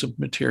exclusive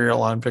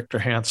material on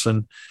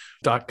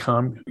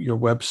victorhansen.com, your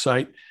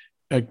website.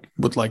 I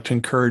would like to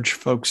encourage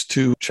folks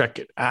to check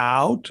it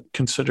out,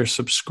 consider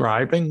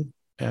subscribing,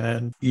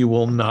 and you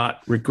will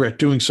not regret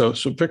doing so.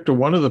 So, Victor,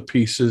 one of the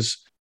pieces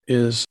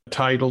is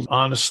titled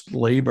Honest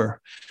Labor.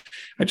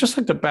 I'd just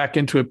like to back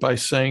into it by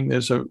saying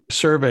there's a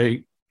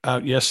survey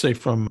out yesterday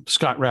from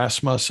Scott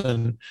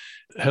Rasmussen,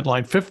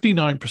 headline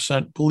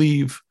 59%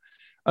 believe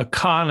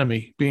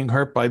economy being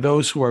hurt by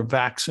those who are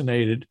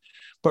vaccinated,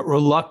 but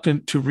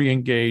reluctant to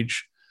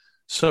re-engage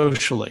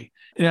socially.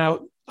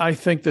 Now, I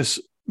think this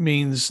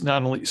means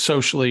not only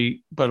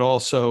socially, but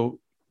also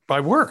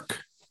by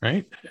work,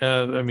 right?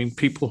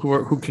 People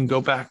who can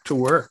go back to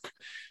work.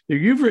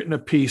 You've written a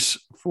piece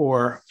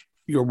for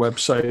your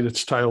website.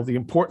 It's titled The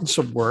Importance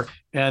of Work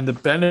and the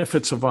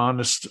Benefits of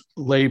Honest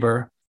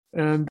Labor.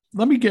 And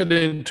let me get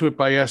into it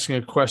by asking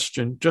a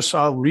question.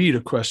 I'll read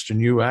a question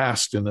you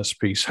asked in this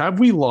piece. Have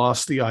we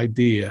lost the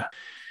idea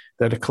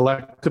that a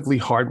collectively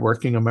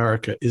hardworking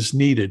America is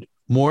needed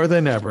more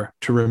than ever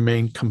to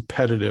remain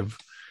competitive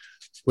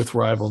with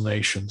rival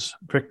nations?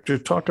 Victor,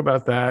 talk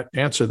about that,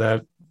 answer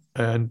that,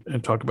 and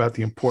talk about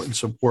the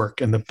importance of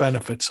work and the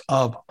benefits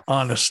of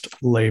honest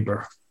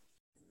labor.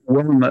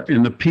 Well,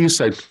 in the piece,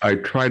 I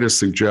try to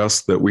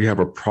suggest that we have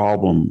a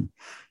problem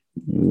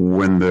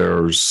when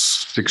there's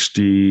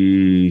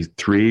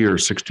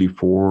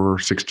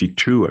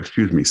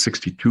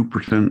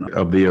 62%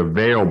 of the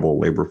available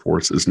labor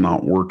force is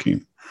not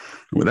working.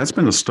 Well, that's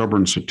been a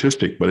stubborn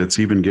statistic, but it's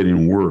even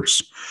getting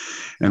worse.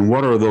 And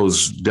what are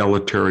those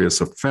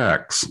deleterious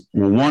effects?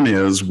 Well, one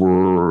is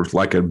we're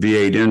like a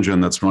V8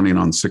 engine that's running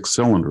on 6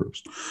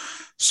 cylinders.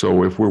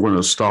 So if we're going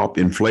to stop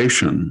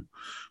inflation,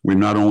 we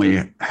not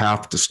only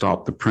have to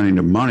stop the printing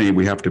of money,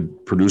 we have to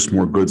produce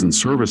more goods and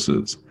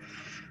services.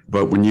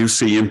 But when you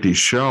see empty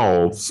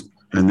shelves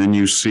and then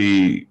you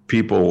see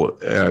people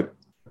at,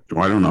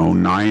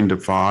 9 to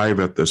 5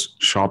 at this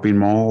shopping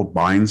mall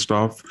buying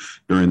stuff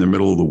during the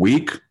middle of the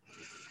week,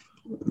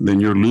 then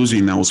you're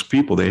losing those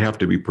people. They have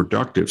to be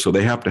productive. So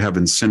they have to have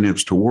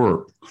incentives to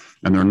work.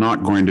 And they're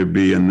not going to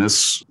be in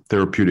this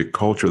therapeutic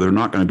culture. They're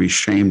not going to be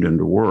shamed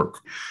into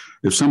work.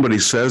 If somebody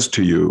says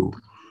to you,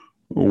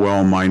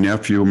 well, my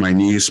nephew, my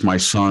niece, my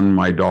son,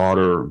 my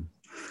daughter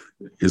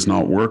is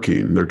not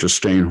working, they're just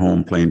staying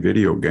home playing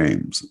video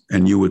games.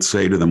 And you would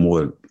say to them,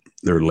 well,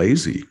 they're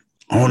lazy.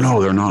 Oh,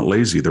 no, they're not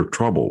lazy. They're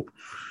troubled.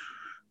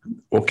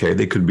 Okay,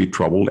 they could be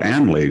troubled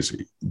and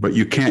lazy, but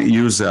you can't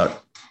use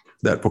that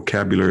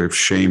vocabulary of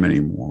shame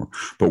anymore.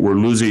 But we're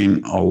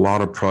losing a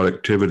lot of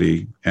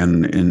productivity,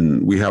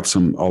 and we have a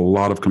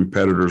lot of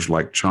competitors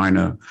like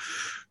China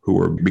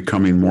who are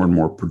becoming more and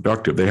more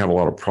productive. They have a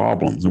lot of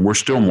problems, and we're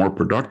still more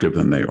productive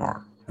than they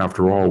are.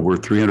 After all, we're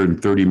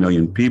 330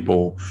 million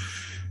people,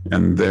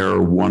 and they're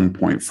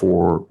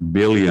 1.4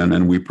 billion,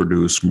 and we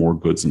produce more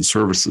goods and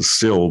services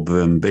still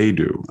than they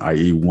do,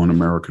 i.e. one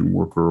American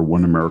worker or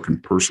one American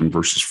person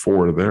versus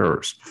 4 of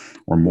theirs,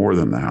 or more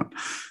than that.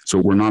 So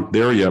we're not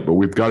there yet, but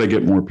we've got to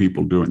get more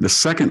people doing it. The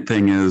second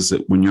thing is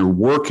that when you're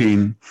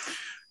working,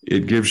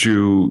 it gives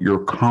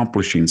you're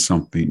accomplishing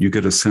something. You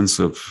get a sense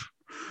of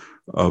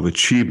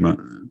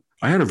achievement.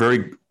 I had a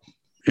very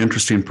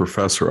interesting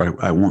professor,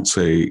 I won't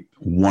say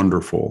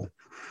wonderful,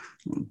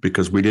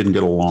 because we didn't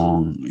get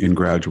along in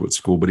graduate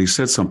school, but he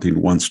said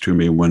something once to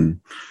me when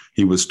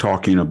he was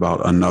talking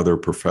about another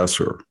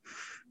professor.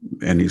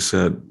 And he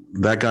said,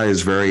 that guy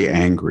is very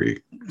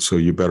angry, so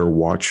you better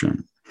watch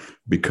him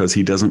because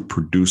he doesn't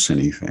produce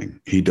anything.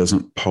 He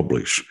doesn't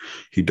publish.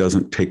 He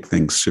doesn't take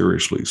things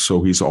seriously.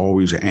 So he's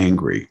always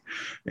angry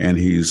and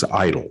he's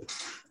idle.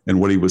 And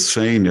what he was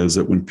saying is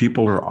that when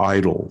people are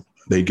idle,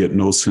 they get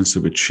no sense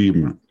of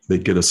achievement. They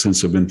get a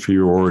sense of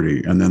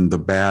inferiority. And then the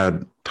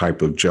bad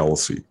type of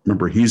jealousy.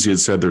 Remember, Hesi had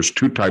said there's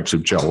two types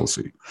of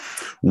jealousy.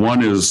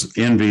 One is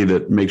envy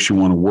that makes you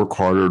want to work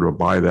harder to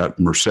buy that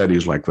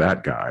Mercedes like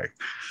that guy.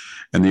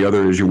 And the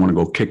other is you want to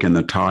go kick in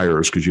the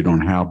tires because you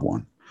don't have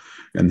one.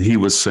 And he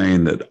was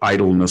saying that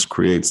idleness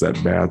creates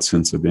that bad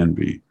sense of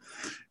envy.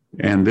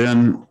 And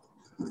then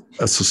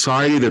a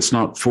society that's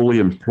not fully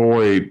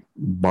employed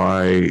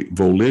by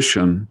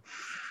volition,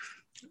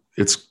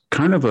 it's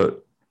kind of a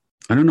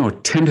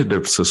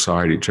tentative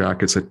society,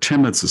 Jack. It's a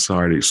timid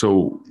society.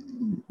 So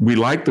we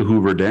like the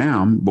Hoover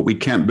Dam, but we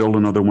can't build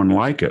another one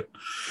like it.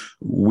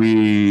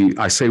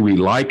 I say we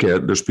like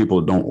it. There's people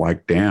that don't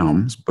like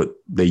dams, but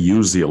they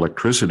use the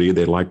electricity.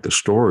 They like the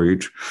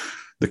storage.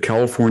 The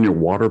California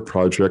Water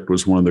Project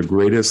was one of the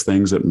greatest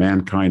things that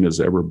mankind has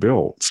ever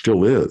built,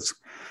 still is.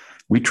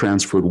 We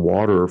transferred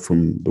water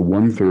from the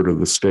 1/3 of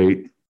the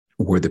state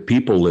where the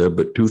people live,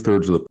 but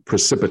 2/3 of the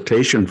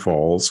precipitation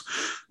falls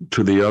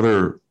to the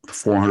other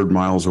 400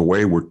 miles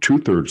away where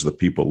 2/3 of the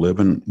people live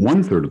and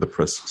 1/3 of the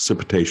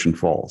precipitation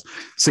falls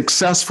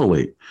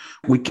successfully.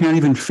 We can't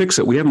even fix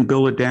it. We haven't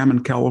built a dam in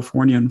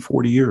California in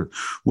 40 years.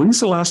 When's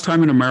the last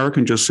time an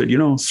American just said,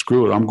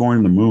 screw it, I'm going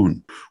to the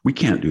moon? We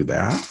can't do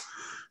that.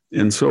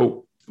 And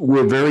so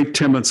we're a very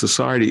timid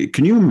society.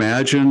 Can you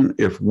imagine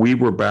if we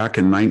were back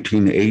in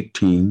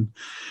 1918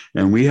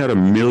 and we had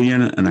 1.5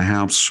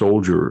 million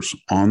soldiers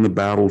on the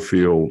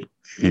battlefield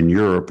in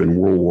Europe in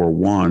World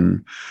War I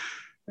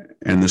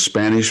and the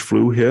Spanish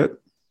flu hit?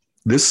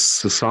 This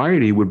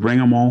society would bring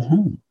them all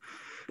home,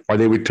 or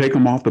they would take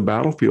them off the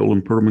battlefield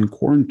and put them in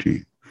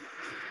quarantine.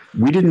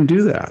 We didn't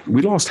do that.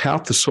 We lost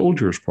half the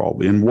soldiers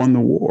probably and won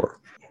the war.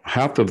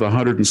 Half of the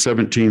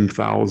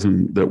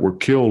 117,000 that were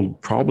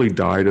killed probably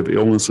died of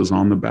illnesses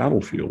on the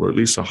battlefield, or at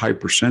least a high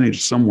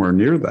percentage somewhere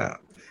near that.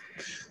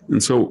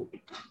 And so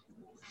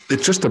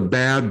it's just a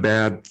bad,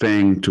 bad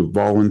thing to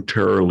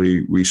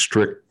voluntarily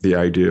restrict the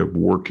idea of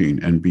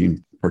working and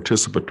being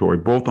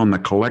participatory, both on the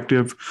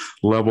collective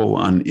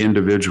level and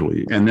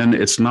individually. And then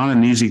it's not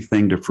an easy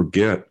thing to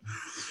forget.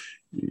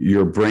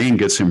 Your brain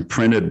gets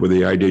imprinted with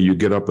the idea you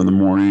get up in the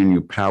morning, you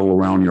paddle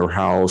around your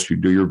house, you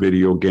do your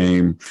video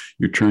game,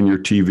 you turn your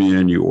TV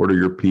in, you order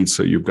your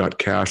pizza, you've got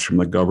cash from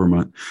the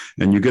government,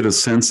 and you get a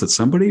sense that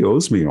somebody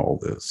owes me all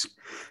this.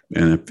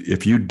 And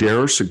if you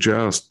dare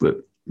suggest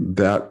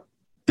that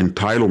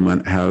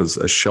entitlement has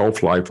a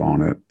shelf life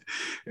on it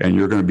and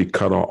you're going to be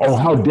cut off, oh,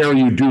 how dare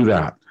you do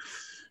that?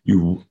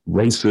 You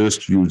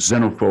racist, you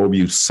xenophobe,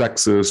 you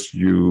sexist,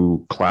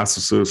 you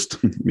classicist,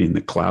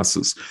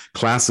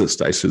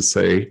 classist, I should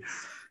say.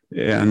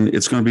 And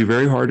it's going to be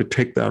very hard to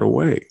take that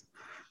away.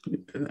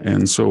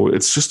 And so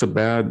it's just a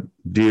bad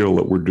deal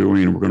that we're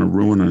doing. We're going to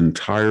ruin an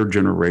entire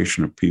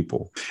generation of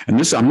people. And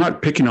this, I'm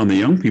not picking on the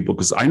young people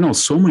because I know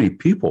so many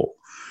people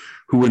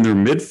who in their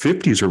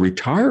mid-50s are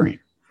retiring.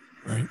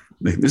 Right.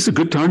 This is a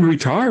good time to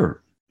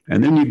retire.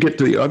 And then you get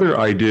to the other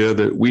idea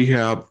that we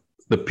have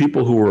the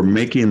people who are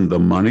making the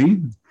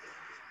money,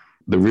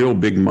 the real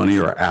big money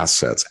are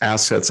assets,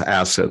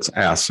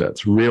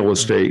 real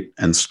estate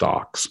and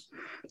stocks.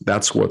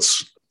 That's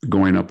what's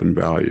going up in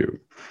value.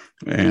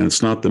 And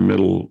it's not the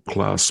middle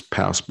class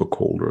passbook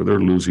holder. They're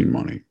losing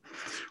money.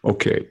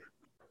 Okay.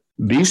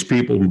 These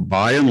people,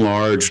 by and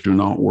large, do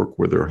not work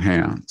with their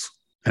hands.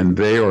 And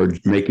they are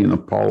making a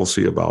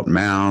policy about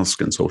masks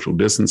and social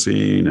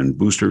distancing and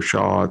booster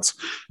shots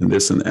and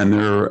this, and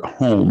they're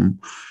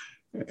home.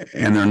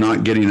 And they're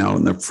not getting out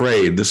and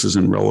afraid. This is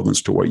in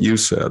relevance to what you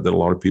said, that a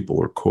lot of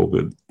people are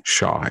COVID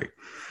shy.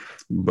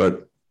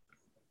 But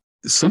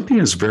something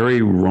is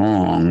very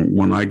wrong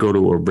when I go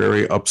to a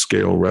very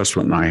upscale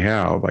restaurant,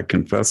 and I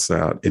confess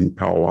that, in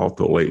Palo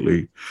Alto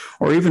lately,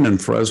 or even in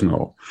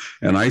Fresno,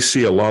 and I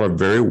see a lot of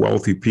very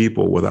wealthy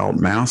people without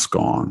mask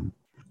on,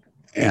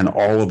 and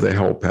all of the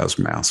help has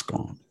mask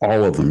on.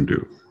 All of them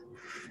do.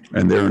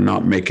 And they're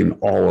not making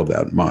all of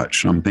that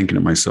much. I'm thinking to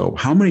myself,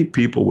 how many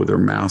people with their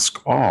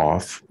mask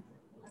off,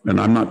 and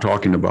I'm not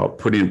talking about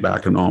putting it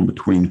back on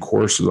between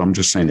courses, I'm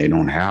just saying they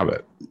don't have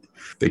it.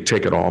 They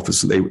take it off.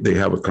 They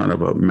have a kind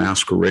of a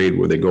masquerade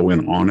where they go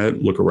in on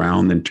it, look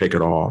around, then take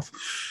it off.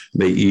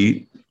 They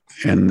eat,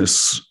 and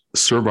this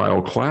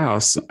servile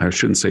class, I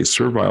shouldn't say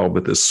servile,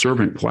 but this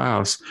servant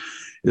class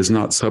is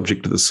not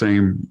subject to the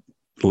same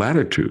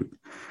latitude.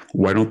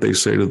 Why don't they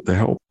say to the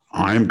help,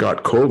 I've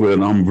got COVID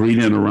and I'm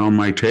breathing around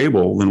my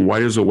table, then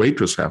why does a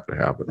waitress have to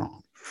have it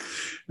on?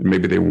 And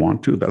maybe they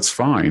want to, that's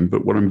fine.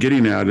 But what I'm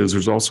getting at is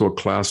there's also a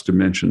class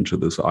dimension to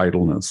this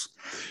idleness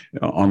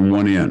on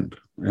one end.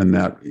 And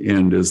that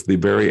end is the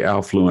very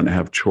affluent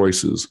have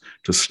choices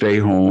to stay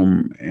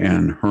home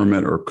and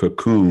hermit or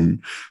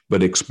cocoon,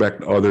 but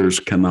expect others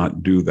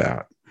cannot do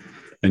that.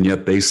 And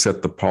yet they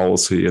set the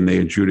policy and they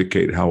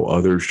adjudicate how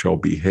others shall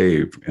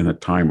behave in a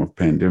time of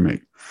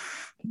pandemic.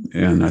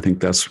 And I think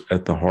that's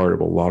at the heart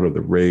of a lot of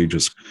the rage.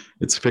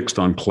 It's fixed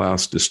on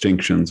class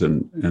distinctions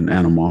and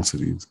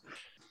animosities.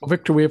 Well,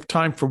 Victor, we have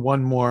time for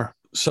one more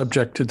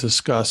subject to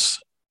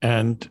discuss.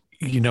 And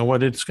you know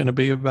what it's going to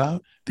be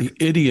about? The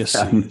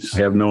idiocies. I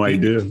have no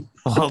idea.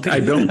 Well, I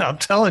don't. I'm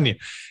telling you,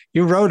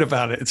 you wrote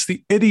about it. It's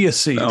the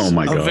idiocies of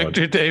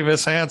Victor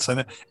Davis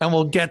Hanson. And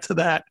we'll get to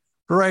that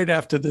right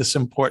after this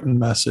important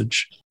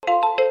message.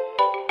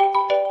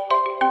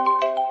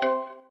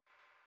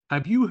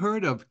 Have you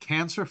heard of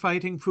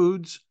cancer-fighting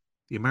foods?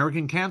 The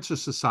American Cancer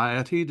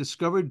Society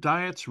discovered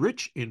diets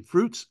rich in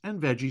fruits and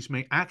veggies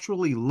may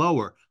actually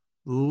lower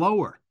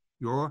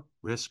your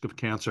risk of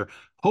cancer.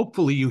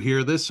 Hopefully you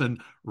hear this and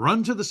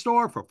run to the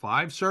store for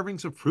 5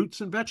 servings of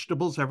fruits and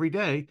vegetables every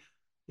day.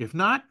 If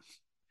not,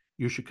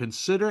 you should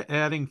consider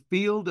adding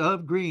Field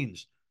of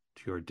Greens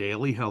to your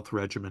daily health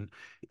regimen.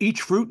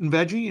 Each fruit and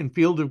veggie in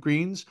Field of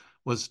Greens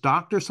was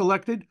doctor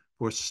selected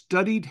for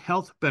studied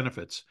health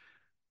benefits.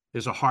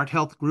 There's a heart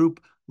health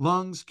group,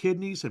 lungs,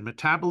 kidneys, and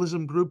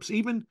metabolism groups,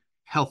 even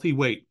healthy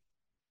weight.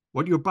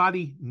 What your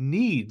body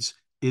needs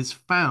is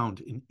found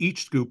in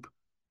each scoop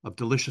of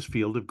delicious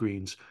Field of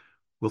Greens.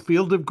 Will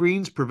Field of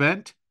Greens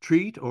prevent,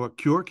 treat, or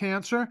cure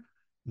cancer?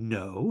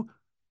 No,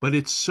 but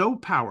it's so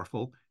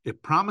powerful,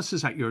 it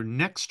promises at your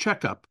next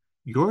checkup,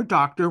 your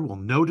doctor will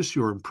notice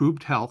your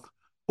improved health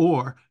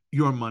or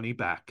your money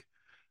back.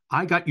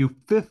 I got you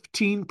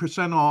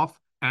 15% off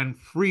and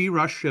free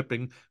rush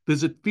shipping.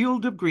 Visit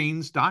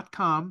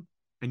fieldofgreens.com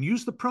and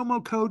use the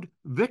promo code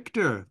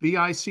VICTOR,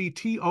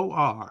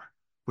 VICTOR,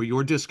 for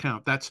your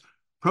discount. That's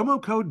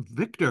promo code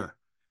VICTOR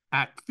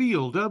at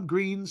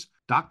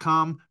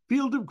fieldofgreens.com,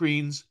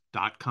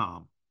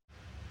 fieldofgreens.com.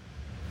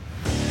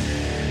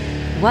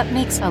 What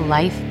makes a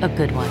life a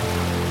good one?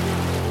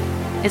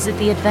 Is it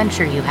the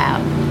adventure you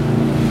have?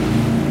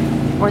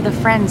 Or the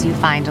friends you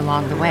find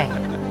along the way?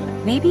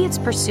 Maybe it's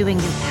pursuing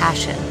your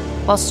passion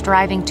while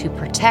striving to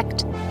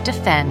protect,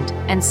 defend,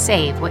 and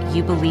save what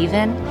you believe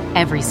in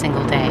every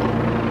single day.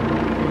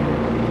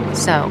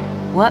 So,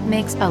 what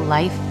makes a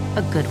life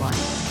a good one?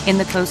 In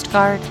the Coast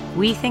Guard,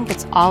 we think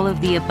it's all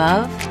of the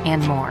above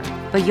and more,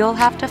 but you'll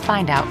have to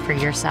find out for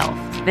yourself.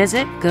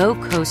 Visit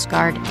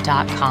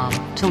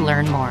gocoastguard.com to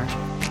learn more.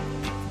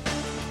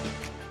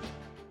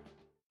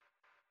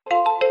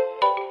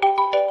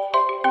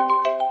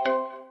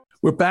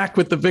 We're back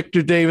with the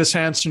Victor Davis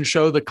Hanson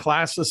Show, the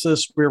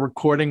Classicist. We're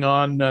recording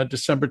on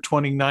December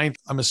 29th.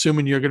 I'm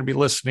assuming you're going to be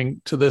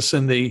listening to this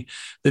in the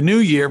new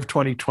year of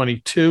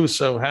 2022.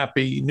 So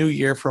happy new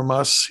year from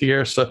us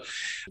here. So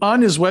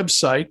on his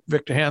website,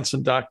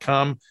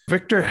 victorhanson.com,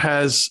 Victor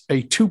has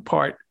a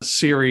 2-part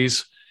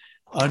series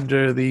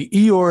under the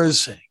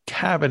Eeyore's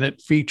Cabinet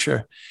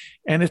feature.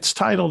 And it's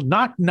titled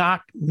Knock,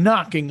 Knock,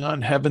 Knocking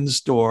on Heaven's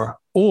Door,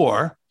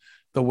 or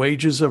The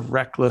Wages of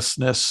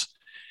Recklessness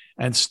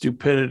and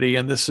Stupidity.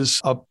 And this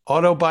is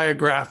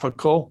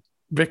autobiographical.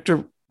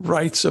 Victor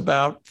writes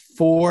about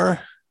 4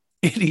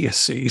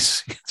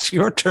 idiocies. It's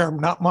your term,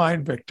 not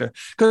mine, Victor,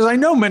 because I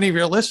know many of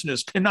your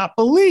listeners cannot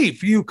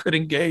believe you could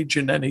engage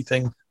in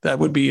anything that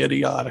would be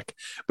idiotic.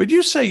 But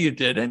you say you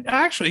did. And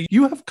actually,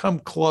 you have come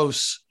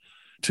close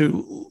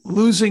to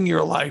losing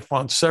your life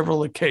on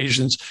several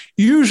occasions,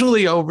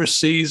 usually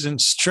overseas in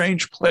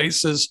strange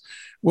places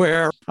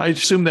where I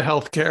assume the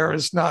healthcare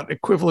is not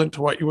equivalent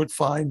to what you would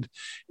find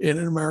in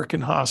an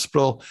American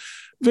hospital.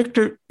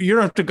 Victor, you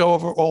don't have to go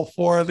over all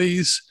 4 of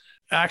these.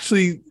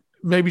 Actually,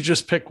 maybe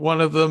just pick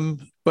one of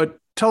them, but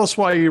tell us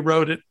why you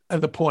wrote it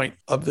and the point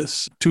of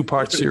this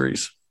 2-part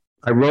series.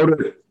 I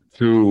wrote it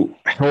to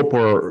help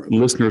our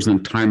listeners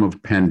in time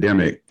of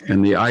pandemic.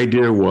 And the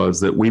idea was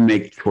that we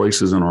make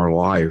choices in our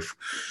life.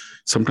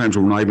 Sometimes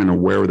we're not even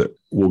aware that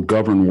will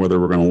govern whether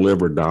we're going to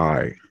live or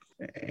die.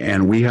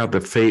 And we have the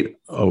fate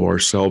of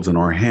ourselves in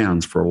our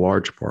hands for a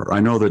large part. I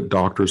know that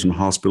doctors and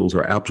hospitals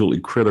are absolutely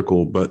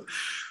critical, but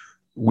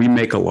we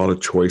make a lot of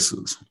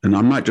choices. And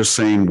I'm not just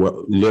saying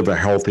live a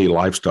healthy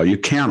lifestyle. You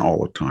can't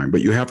all the time,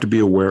 but you have to be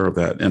aware of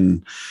that.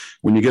 And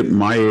when you get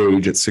my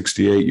age at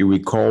 68, you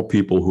recall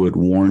people who had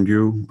warned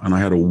you. And I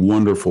had a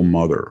wonderful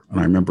mother. And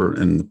I remember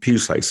in the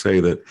piece I say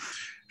that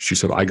she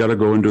said, I got to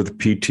go into the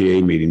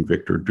PTA meeting,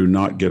 Victor. Do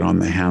not get on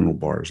the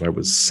handlebars. I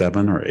was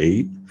 7 or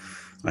 8.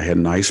 I had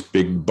nice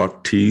big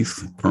buck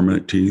teeth,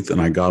 permanent teeth,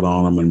 and I got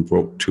on them and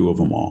broke 2 of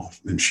them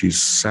off. And she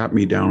sat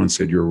me down and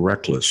said, you're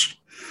reckless.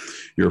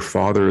 Your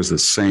father is a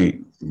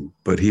saint,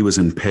 but he was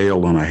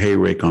impaled on a hay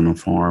rake on a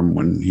farm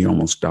when he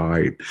almost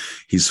died.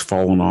 He's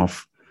fallen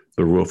off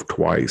the roof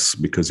twice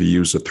because he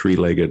used a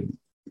 3-legged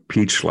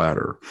peach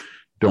ladder.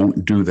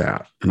 Don't do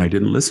that. And I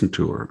didn't listen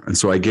to her. And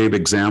so I gave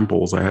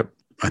examples. I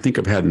think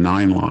I've had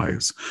 9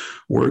 lives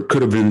where it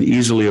could have been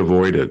easily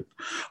avoided.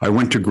 I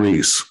went to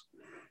Greece.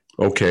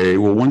 Okay,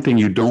 well, one thing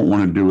you don't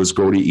want to do is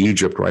go to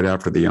Egypt right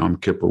after the Yom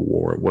Kippur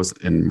War. It was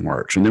in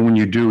March. And then when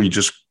you do, you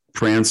just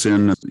prance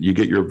in, you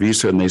get your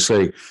visa, and they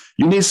say,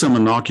 you need some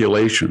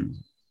inoculation.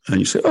 And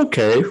you say,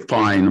 okay,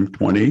 fine, I'm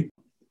 20.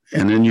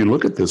 And then you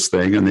look at this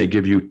thing, and they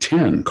give you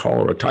 10,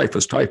 cholera,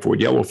 typhus, typhoid,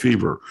 yellow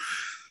fever.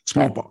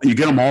 You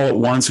get them all at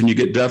once and you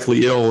get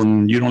deathly ill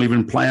and you don't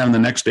even plan. The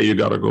next day you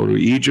got to go to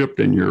Egypt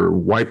and you're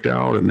wiped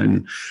out. And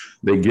then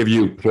they give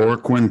you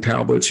chloroquine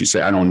tablets. You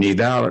say, I don't need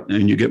that.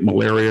 And you get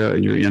malaria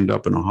and you end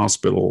up in a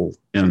hospital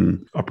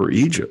in Upper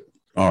Egypt,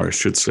 or I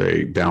should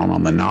say down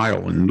on the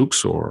Nile in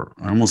Luxor.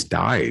 I almost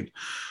died.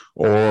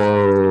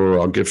 Or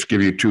I'll give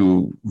you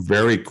two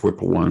very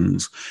quick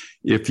ones.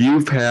 If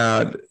you've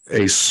had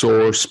a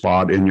sore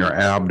spot in your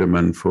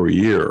abdomen for a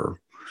year,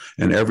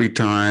 and every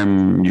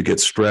time you get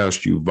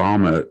stressed, you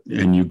vomit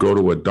and you go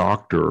to a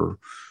doctor,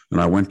 and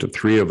I went to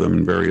 3 of them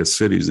in various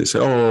cities. They say,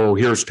 oh,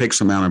 take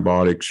some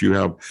antibiotics.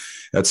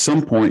 At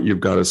some point, you've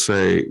got to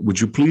say, would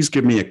you please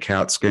give me a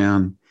CAT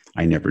scan?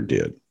 I never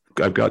did.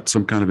 I've got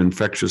some kind of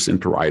infectious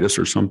enteritis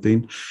or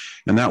something.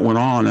 And that went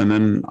on. And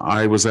then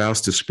I was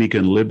asked to speak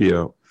in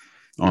Libya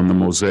on the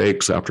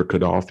mosaics after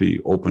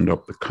Gaddafi opened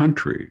up the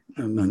country.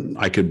 And then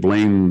I could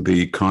blame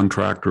the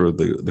contractor of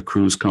the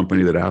cruise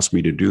company that asked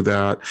me to do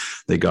that.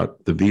 They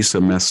got the visa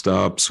messed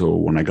up. So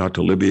when I got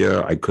to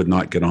Libya, I could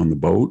not get on the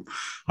boat.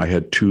 I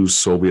had 2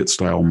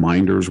 Soviet-style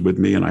minders with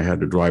me, and I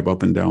had to drive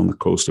up and down the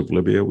coast of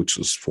Libya, which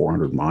is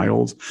 400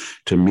 miles,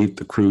 to meet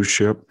the cruise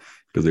ship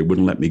because they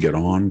wouldn't let me get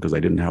on because I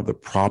didn't have the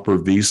proper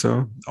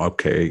visa.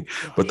 Okay.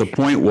 But the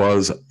point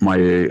was my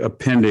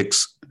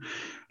appendix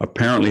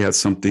apparently had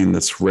something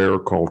that's rare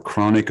called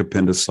chronic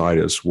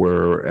appendicitis,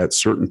 where at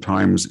certain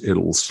times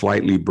it'll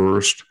slightly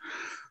burst,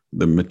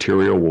 the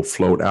material will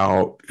float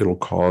out, it'll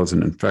cause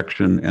an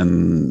infection,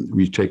 and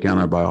we take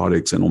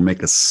antibiotics and it'll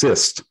make a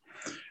cyst.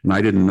 And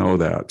I didn't know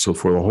that. So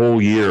for a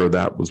whole year,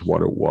 that was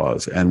what it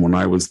was. And when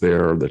I was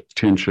there, the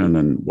tension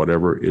and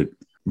whatever, it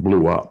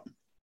blew up.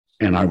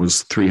 And I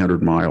was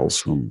 300 miles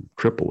from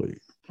Tripoli.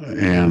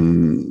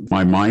 And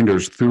my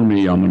minders threw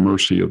me on the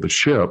mercy of the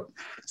ship,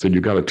 said,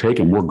 you got to take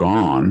him, we're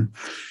gone.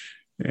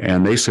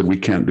 And they said, we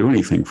can't do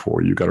anything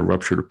for you. You got a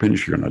ruptured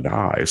appendix, you're going to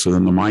die. So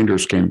then the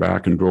minders came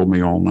back and drove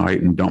me all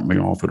night and dumped me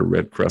off at a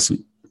Red Crescent.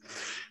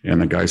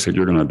 And the guy said,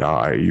 you're going to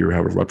die. You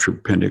have a ruptured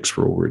appendix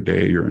for over a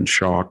day. You're in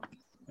shock.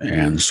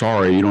 And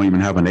sorry, you don't even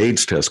have an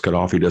AIDS test.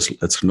 Gaddafi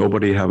just lets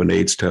nobody have an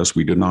AIDS test.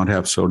 We do not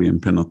have sodium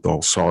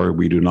pentothal. Sorry,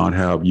 we do not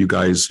have. You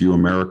guys, you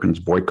Americans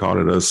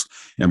boycotted us,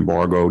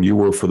 embargoed. You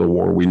were for the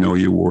war. We know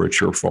you were. It's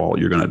your fault.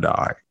 You're going to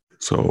die.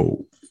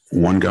 So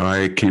one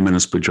guy came in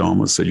his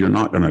pajamas, said, you're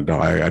not going to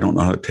die. I don't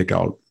know how to take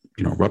out,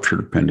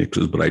 ruptured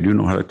appendixes, but I do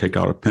know how to take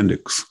out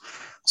appendix.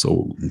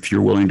 So if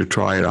you're willing to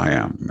try it, I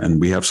am. And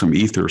we have some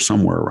ether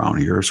somewhere around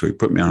here. So he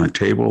put me on a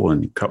table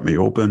and he cut me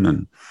open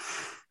and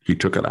he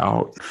took it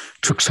out,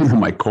 took some of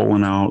my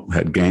colon out,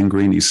 had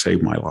gangrene. He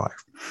saved my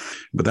life.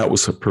 But that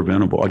was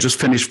preventable. I just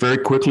finished very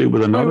quickly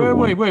with another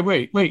one.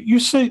 Wait. You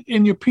said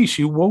in your piece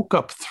you woke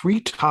up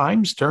 3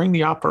 times during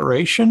the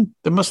operation?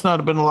 There must not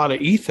have been a lot of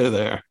ether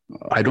there.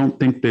 I don't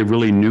think they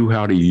really knew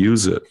how to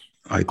use it.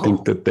 I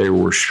think that they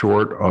were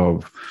short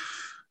of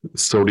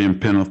sodium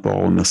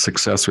pentothal and the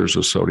successors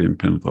of sodium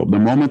pentothal. The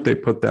moment they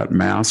put that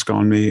mask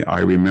on me, I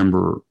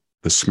remember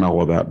the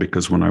smell of that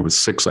because when I was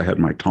 6, I had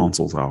my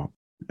tonsils out.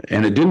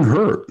 And it didn't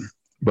hurt.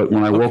 But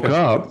when I woke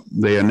up,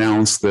 they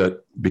announced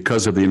that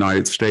because of the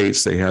United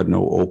States, they had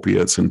no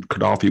opiates, and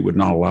Gaddafi would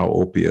not allow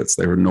opiates.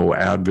 There were no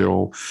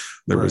Advil.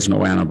 There was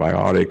no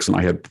antibiotics, and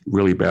I had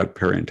really bad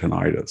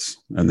peritonitis.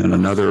 And then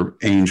another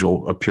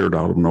angel appeared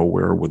out of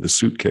nowhere with a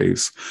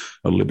suitcase,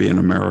 a Libyan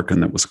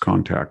American that was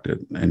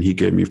contacted, and he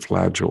gave me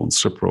Flagyl and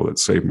Cipro that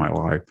saved my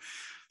life.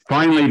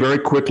 Finally, very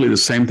quickly, the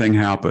same thing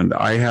happened.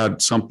 I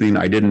had something,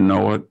 I didn't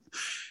know it.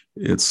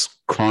 It's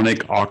chronic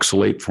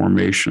oxalate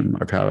formation.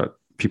 I've had it.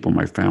 People in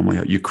my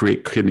family, you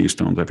create kidney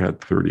stones. I've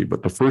had 30,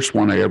 but the first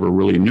one I ever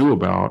really knew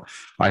about,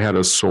 I had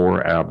a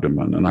sore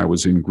abdomen, and I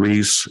was in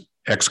Greece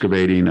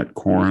excavating at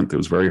Corinth. It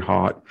was very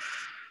hot.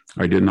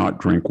 I did not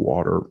drink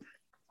water.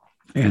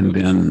 And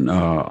then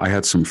I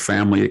had some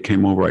family that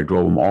came over. I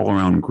drove them all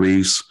around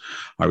Greece.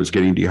 I was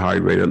getting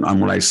dehydrated.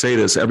 And when I say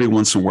this, every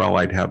once in a while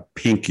I'd have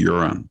pink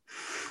urine.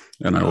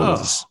 And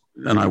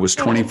I was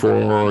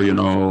 24,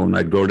 and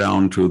I'd go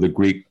down to the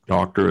Greek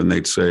doctor and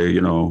they'd say,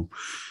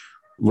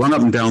 run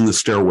up and down the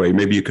stairway.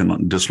 Maybe you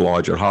can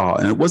dislodge it.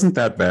 And it wasn't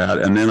that bad.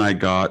 And then I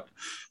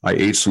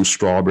ate some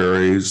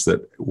strawberries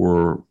that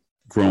were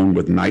grown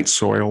with night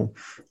soil,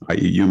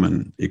 i.e.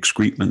 human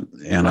excrement.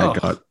 And I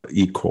got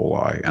E.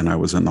 coli, and I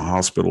was in the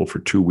hospital for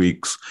 2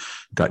 weeks,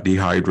 got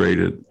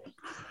dehydrated.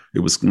 It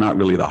was not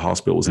really the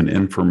hospital. It was an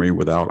infirmary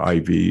without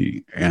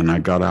IV. And I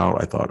got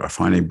out. I thought I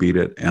finally beat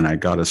it. And I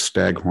got a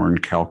staghorn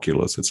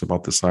calculus. It's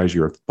about the size of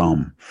your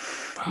thumb.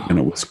 And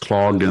it was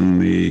clogged in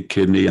the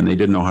kidney, and they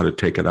didn't know how to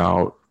take it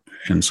out.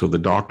 And so the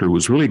doctor, who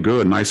was really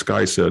good, nice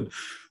guy, said,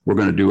 we're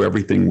going to do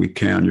everything we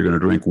can. You're going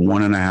to drink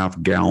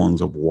 1.5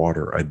 gallons of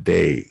water a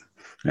day,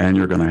 and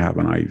you're going to have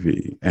an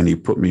IV. And he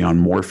put me on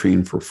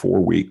morphine for 4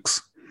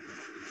 weeks.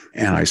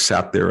 And I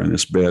sat there in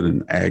this bed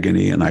in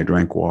agony, and I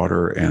drank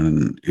water,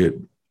 and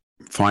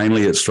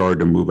finally, it started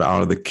to move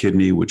out of the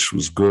kidney, which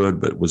was good,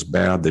 but it was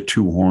bad. The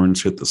 2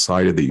 horns hit the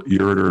side of the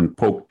ureter and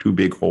poked 2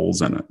 big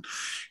holes in it.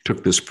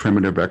 Took this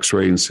primitive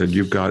x-ray and said,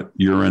 you've got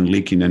urine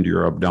leaking into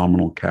your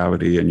abdominal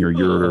cavity and your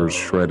ureter is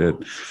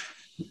shredded.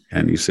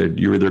 And he said,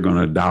 you're either going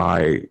to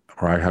die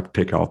or I have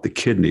to take out the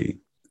kidney.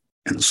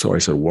 And so I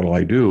said, what'll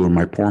I do? And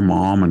my poor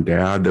mom and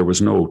dad, there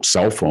was no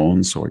cell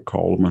phone. So I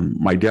called them. And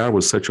my dad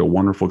was such a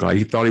wonderful guy.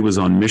 He thought he was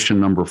on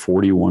mission number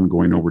 41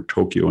 going over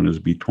Tokyo in his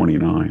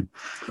B-29.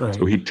 Right.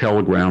 So he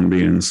telegrammed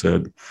me and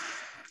said,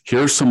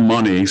 here's some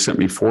money. He sent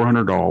me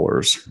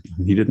 $400.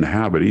 He didn't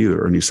have it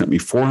either. And he sent me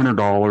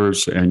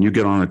 $400 and you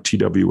get on a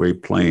TWA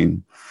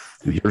plane.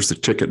 And here's the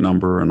ticket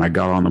number. And I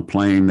got on the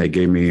plane. They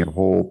gave me a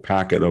whole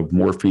packet of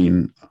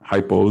morphine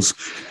hypos.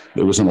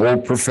 There was an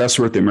old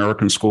professor at the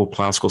American School of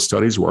Classical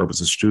Studies where I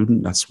was a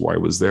student. That's why I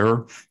was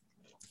there.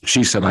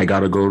 She said, I got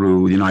to go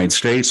to the United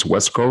States,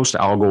 West Coast.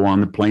 I'll go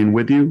on the plane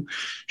with you.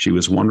 She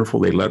was wonderful.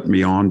 They let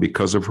me on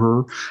because of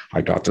her.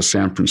 I got to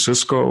San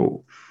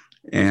Francisco.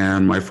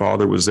 And my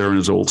father was there in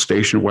his old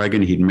station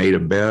wagon. He'd made a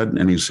bed.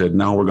 And he said,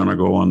 now we're going to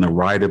go on the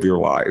ride of your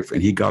life.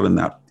 And he got in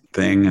that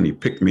thing and he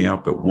picked me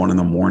up at 1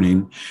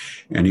 a.m.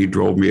 and he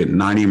drove me at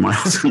 90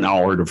 miles an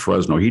hour to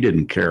Fresno. He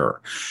didn't care.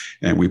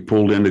 And we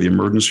pulled into the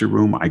emergency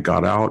room. I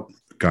got out.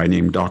 A guy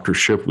named Dr.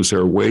 Schiff was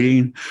there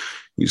waiting.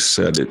 He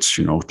said, it's,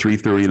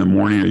 3:30 in the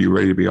morning. Are you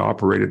ready to be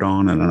operated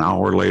on? And an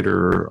hour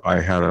later,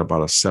 I had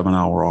about a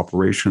 7-hour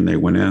operation. They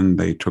went in,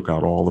 they took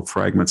out all the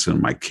fragments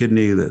in my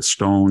kidney, the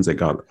stones. They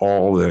got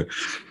all the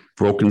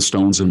broken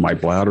stones in my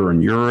bladder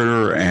and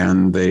ureter,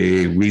 and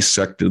they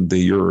resected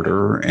the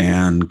ureter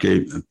and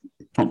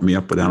pumped me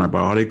up with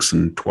antibiotics.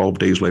 And 12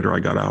 days later, I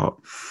got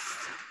out.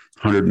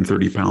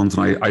 130 pounds,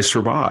 and I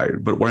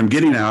survived. But what I'm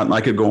getting at, and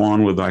I could go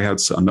on with, I had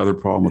another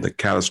problem with a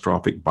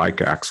catastrophic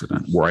bike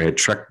accident where I had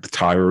checked the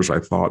tires, I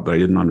thought, but I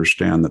didn't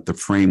understand that the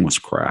frame was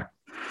cracked.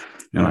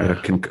 And I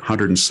had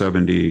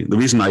 170. The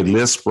reason I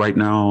lisp right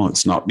now,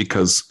 it's not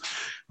because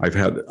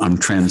I'm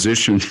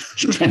transitioning.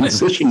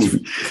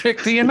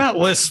 Victor, you're not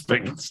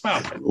lisping.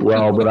 Stop it.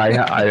 Well, but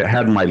I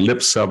had my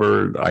lips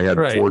severed. I had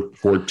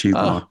four teeth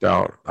knocked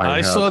out.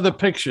 I saw the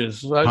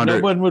pictures. No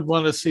one would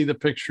want to see the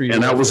picture.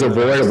 And that was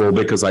avoidable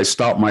because I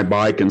stopped my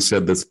bike and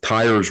said the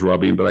tire's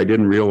rubbing, but I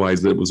didn't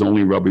realize that it was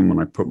only rubbing when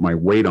I put my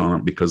weight on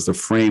it because the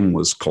frame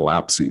was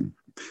collapsing.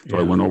 So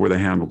I went over the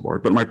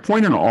handlebar. But my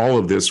point in all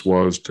of this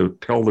was to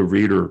tell the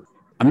reader,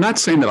 I'm not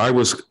saying that I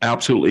was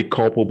absolutely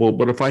culpable,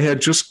 but if I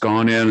had just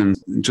gone in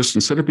and just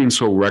instead of being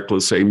so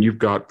reckless, saying you've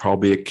got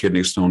probably a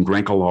kidney stone,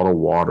 drank a lot of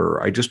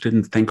water, I just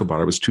didn't think about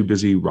it. I was too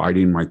busy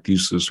writing my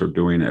thesis or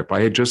doing it. If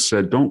I had just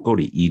said, don't go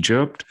to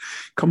Egypt,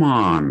 come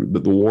on,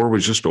 the war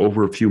was just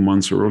over a few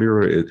months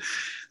earlier.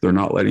 They're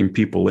not letting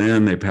people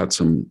in. They've had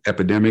some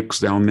epidemics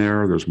down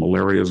there. There's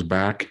malaria's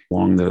back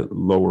along the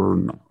lower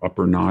and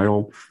upper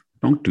Nile.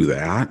 Don't do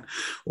that.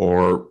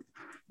 Or,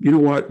 you know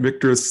what,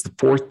 Victor, it's the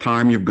fourth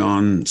time you've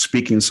gone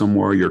speaking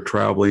somewhere, you're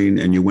traveling,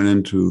 and you went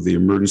into the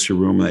emergency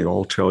room. They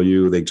all tell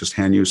you, they just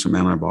hand you some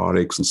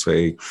antibiotics and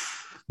say,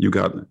 you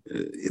got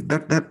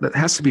that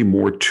has to be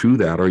more to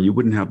that, or you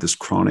wouldn't have this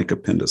chronic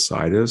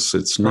appendicitis.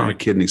 It's not a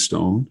kidney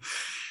stone.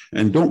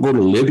 And don't go to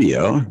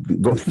Libya.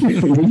 You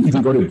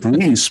can go to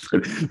Greece,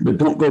 but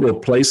don't go to a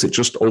place that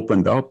just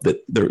opened up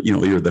that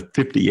you're the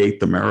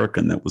 58th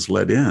American that was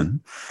let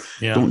in.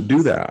 Yeah. Don't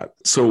do that.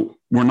 So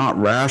we're not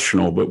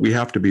rational, but we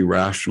have to be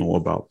rational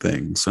about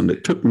things. And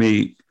it took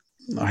me,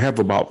 I have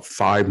about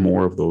 5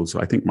 more of those.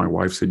 I think my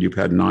wife said you've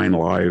had 9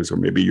 lives, or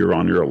maybe you're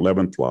on your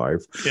 11th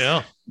life.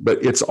 Yeah.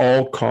 But it's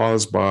all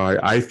caused by,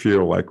 I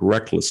feel like,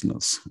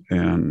 recklessness.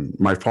 And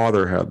my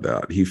father had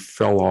that. He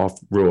fell off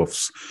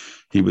roofs.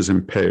 He was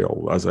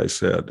impaled, as I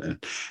said.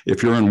 And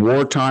if you're in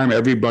wartime,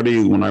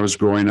 everybody, when I was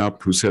growing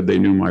up, who said they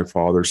knew my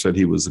father, said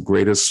he was the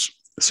greatest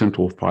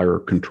central fire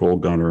control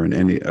gunner in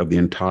any of the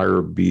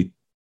entire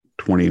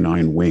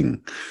B-29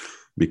 wing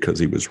because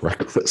he was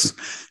reckless.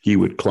 He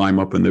would climb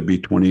up in the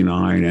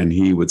B-29 and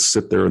he would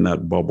sit there in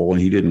that bubble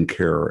and he didn't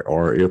care.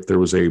 Or if there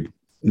was a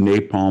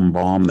napalm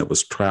bomb that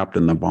was trapped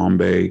in the bomb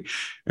bay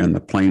and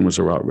the plane was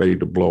about ready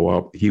to blow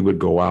up, he would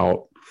go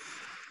out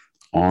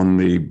on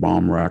the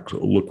bomb rack,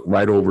 look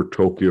right over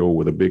Tokyo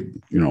with a big,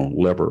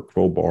 lever,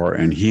 crowbar,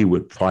 and he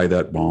would pry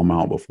that bomb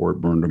out before it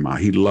burned him out.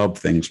 He loved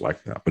things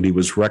like that, but he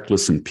was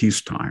reckless in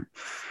peacetime.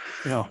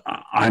 Yeah,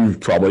 I'm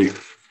probably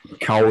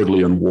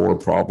cowardly in war,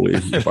 probably,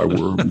 if I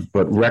were,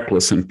 but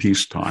reckless in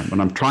peacetime.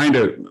 And I'm trying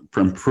to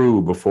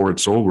improve before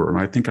it's over. And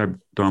I think I've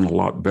done a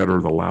lot better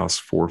the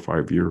last 4 or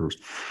 5 years.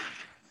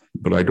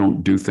 But I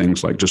don't do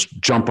things like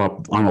just jump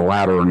up on a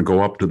ladder and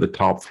go up to the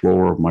top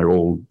floor of my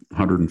old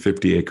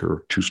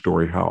 150-acre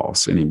 2-story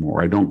house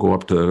anymore. I don't go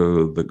up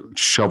to the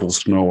shovel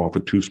snow off a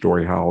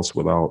 2-story house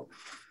without,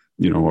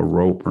 a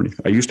rope or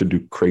anything. I used to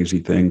do crazy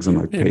things, and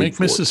I paid make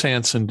for Mrs. it.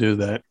 Hanson do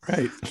that,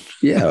 right?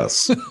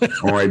 Yes.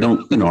 Or I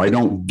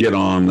don't get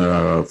on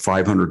a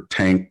 500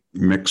 tank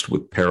mixed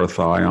with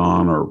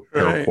parathion or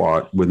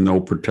paraquat with no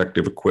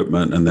protective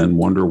equipment and then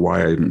wonder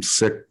why I'm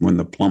sick when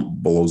the pump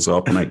blows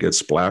up and I get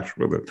splashed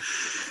with it.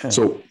 Okay.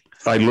 So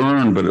I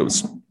learned, but it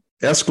was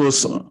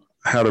Aeschylus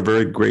had a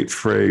very great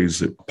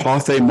phrase,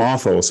 pathe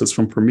mothos. It's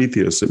from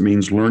Prometheus. It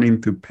means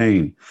learning through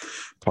pain.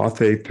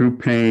 Pathe, through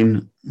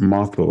pain,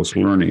 mothos,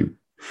 learning.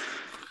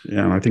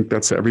 And I think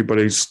that's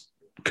everybody's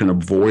can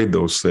avoid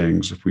those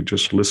things if we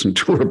just listen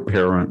to our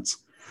parents.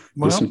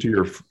 Listen to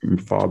your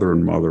father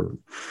and mother.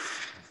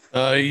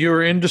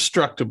 You're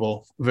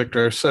indestructible,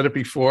 Victor. I've said it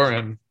before,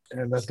 and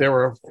that there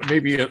were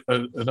maybe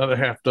another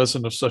half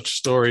dozen of such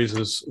stories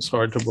is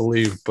hard to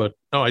believe, but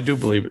no, I do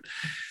believe it.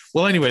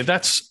 Well, anyway,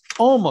 that's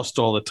almost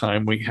all the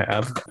time we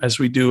have. As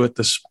we do at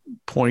this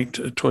point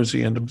towards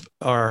the end of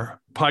our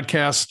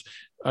podcast,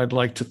 I'd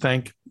like to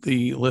thank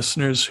the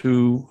listeners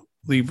who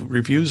leave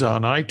reviews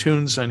on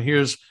iTunes. And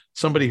here's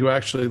somebody who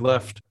actually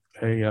left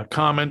a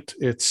comment.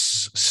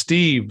 It's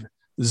Steve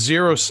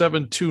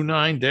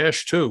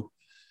 0729-2.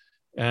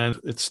 And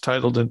it's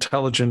titled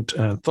Intelligent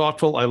and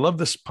Thoughtful. I love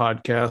this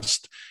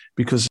podcast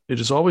because it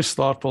is always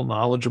thoughtful,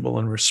 knowledgeable,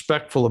 and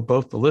respectful of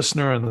both the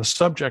listener and the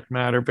subject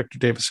matter. Victor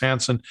Davis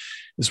Hanson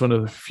is one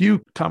of the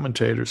few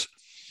commentators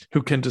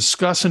who can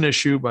discuss an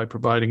issue by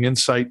providing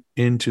insight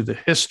into the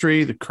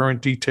history, the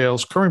current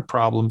details, current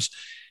problems,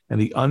 and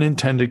the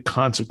unintended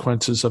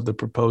consequences of the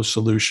proposed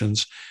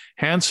solutions.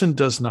 Hanson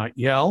does not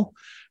yell,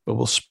 but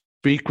will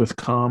speak with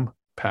calm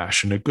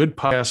passion. A good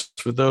podcast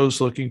for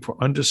those looking for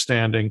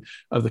understanding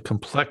of the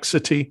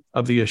complexity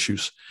of the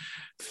issues.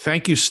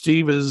 Thank you,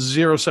 Steve, is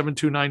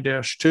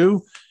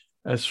 0729-2.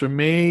 As for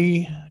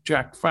me,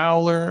 Jack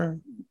Fowler,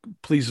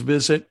 please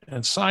visit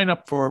and sign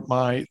up for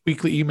my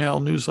weekly email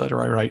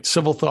newsletter I write,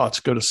 Civil Thoughts.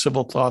 Go to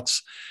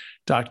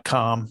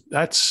civilthoughts.com.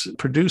 That's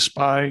produced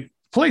by the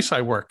place I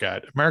work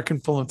at, American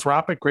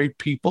Philanthropic, great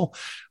people.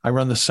 I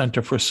run the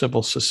Center for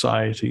Civil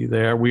Society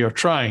there. We are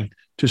trying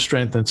to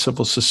strengthen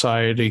civil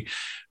society.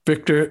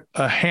 Victor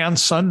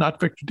Hanson, not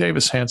Victor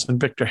Davis Hanson,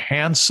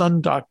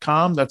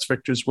 victorhanson.com. That's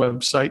Victor's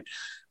website.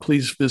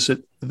 Please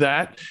visit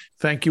that.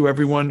 Thank you,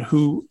 everyone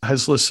who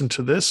has listened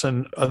to this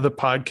and other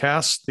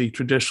podcasts, The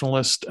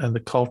Traditionalist and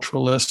The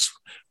Culturalist,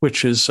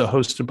 which is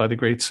hosted by the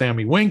great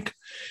Sammy Wink.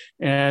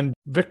 And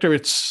Victor,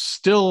 it's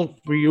still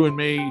for you and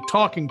me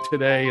talking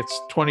today. It's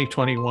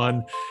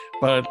 2021,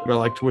 but I'd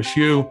like to wish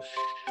you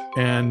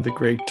and the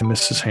great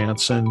Mrs.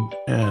 Hanson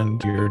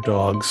and your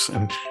dogs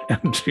and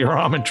your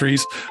almond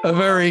trees a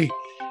very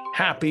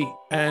happy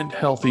and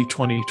healthy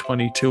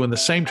 2022. And the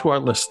same to our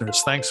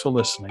listeners. Thanks for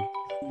listening.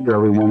 Thank you,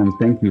 everyone, and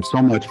thank you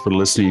so much for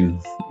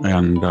listening.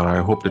 And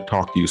I hope to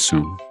talk to you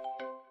soon.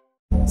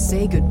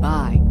 Say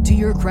goodbye to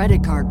your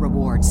credit card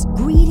rewards.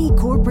 Greedy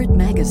corporate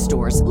mega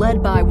stores,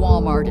 led by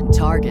Walmart and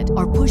Target,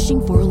 are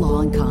pushing for a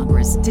law in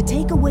Congress to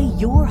take away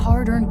your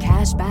hard-earned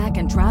cash back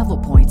and travel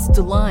points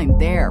to line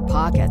their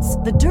pockets.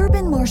 The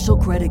Durbin-Marshall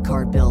credit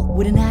card bill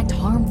would enact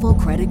harmful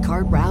credit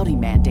card routing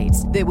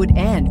mandates that would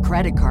end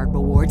credit card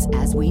rewards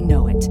as we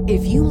know it.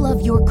 If you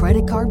love your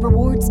credit card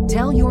rewards,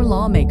 tell your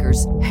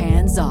lawmakers,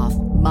 hands off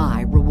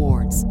my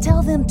rewards.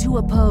 Tell them to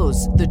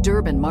oppose the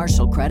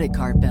Durbin-Marshall credit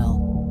card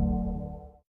bill.